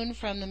Kuhn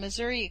from the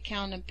Missouri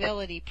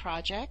Accountability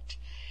Project.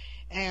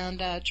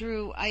 And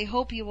Drew, I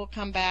hope you will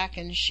come back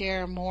and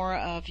share more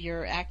of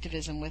your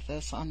activism with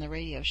us on the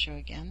radio show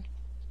again.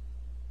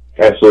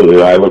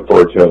 Absolutely. I look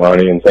forward to it,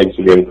 Lonnie, and thanks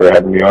again for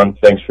having me on.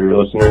 Thanks for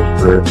your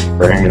listeners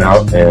for hanging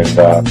out, and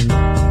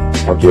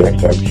talk to you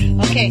next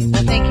time. Okay.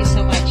 Well, thank you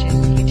so much,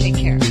 and you take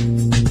care.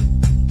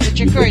 Put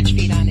your courage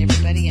feet on,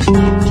 everybody, and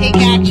take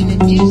action and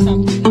do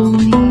something.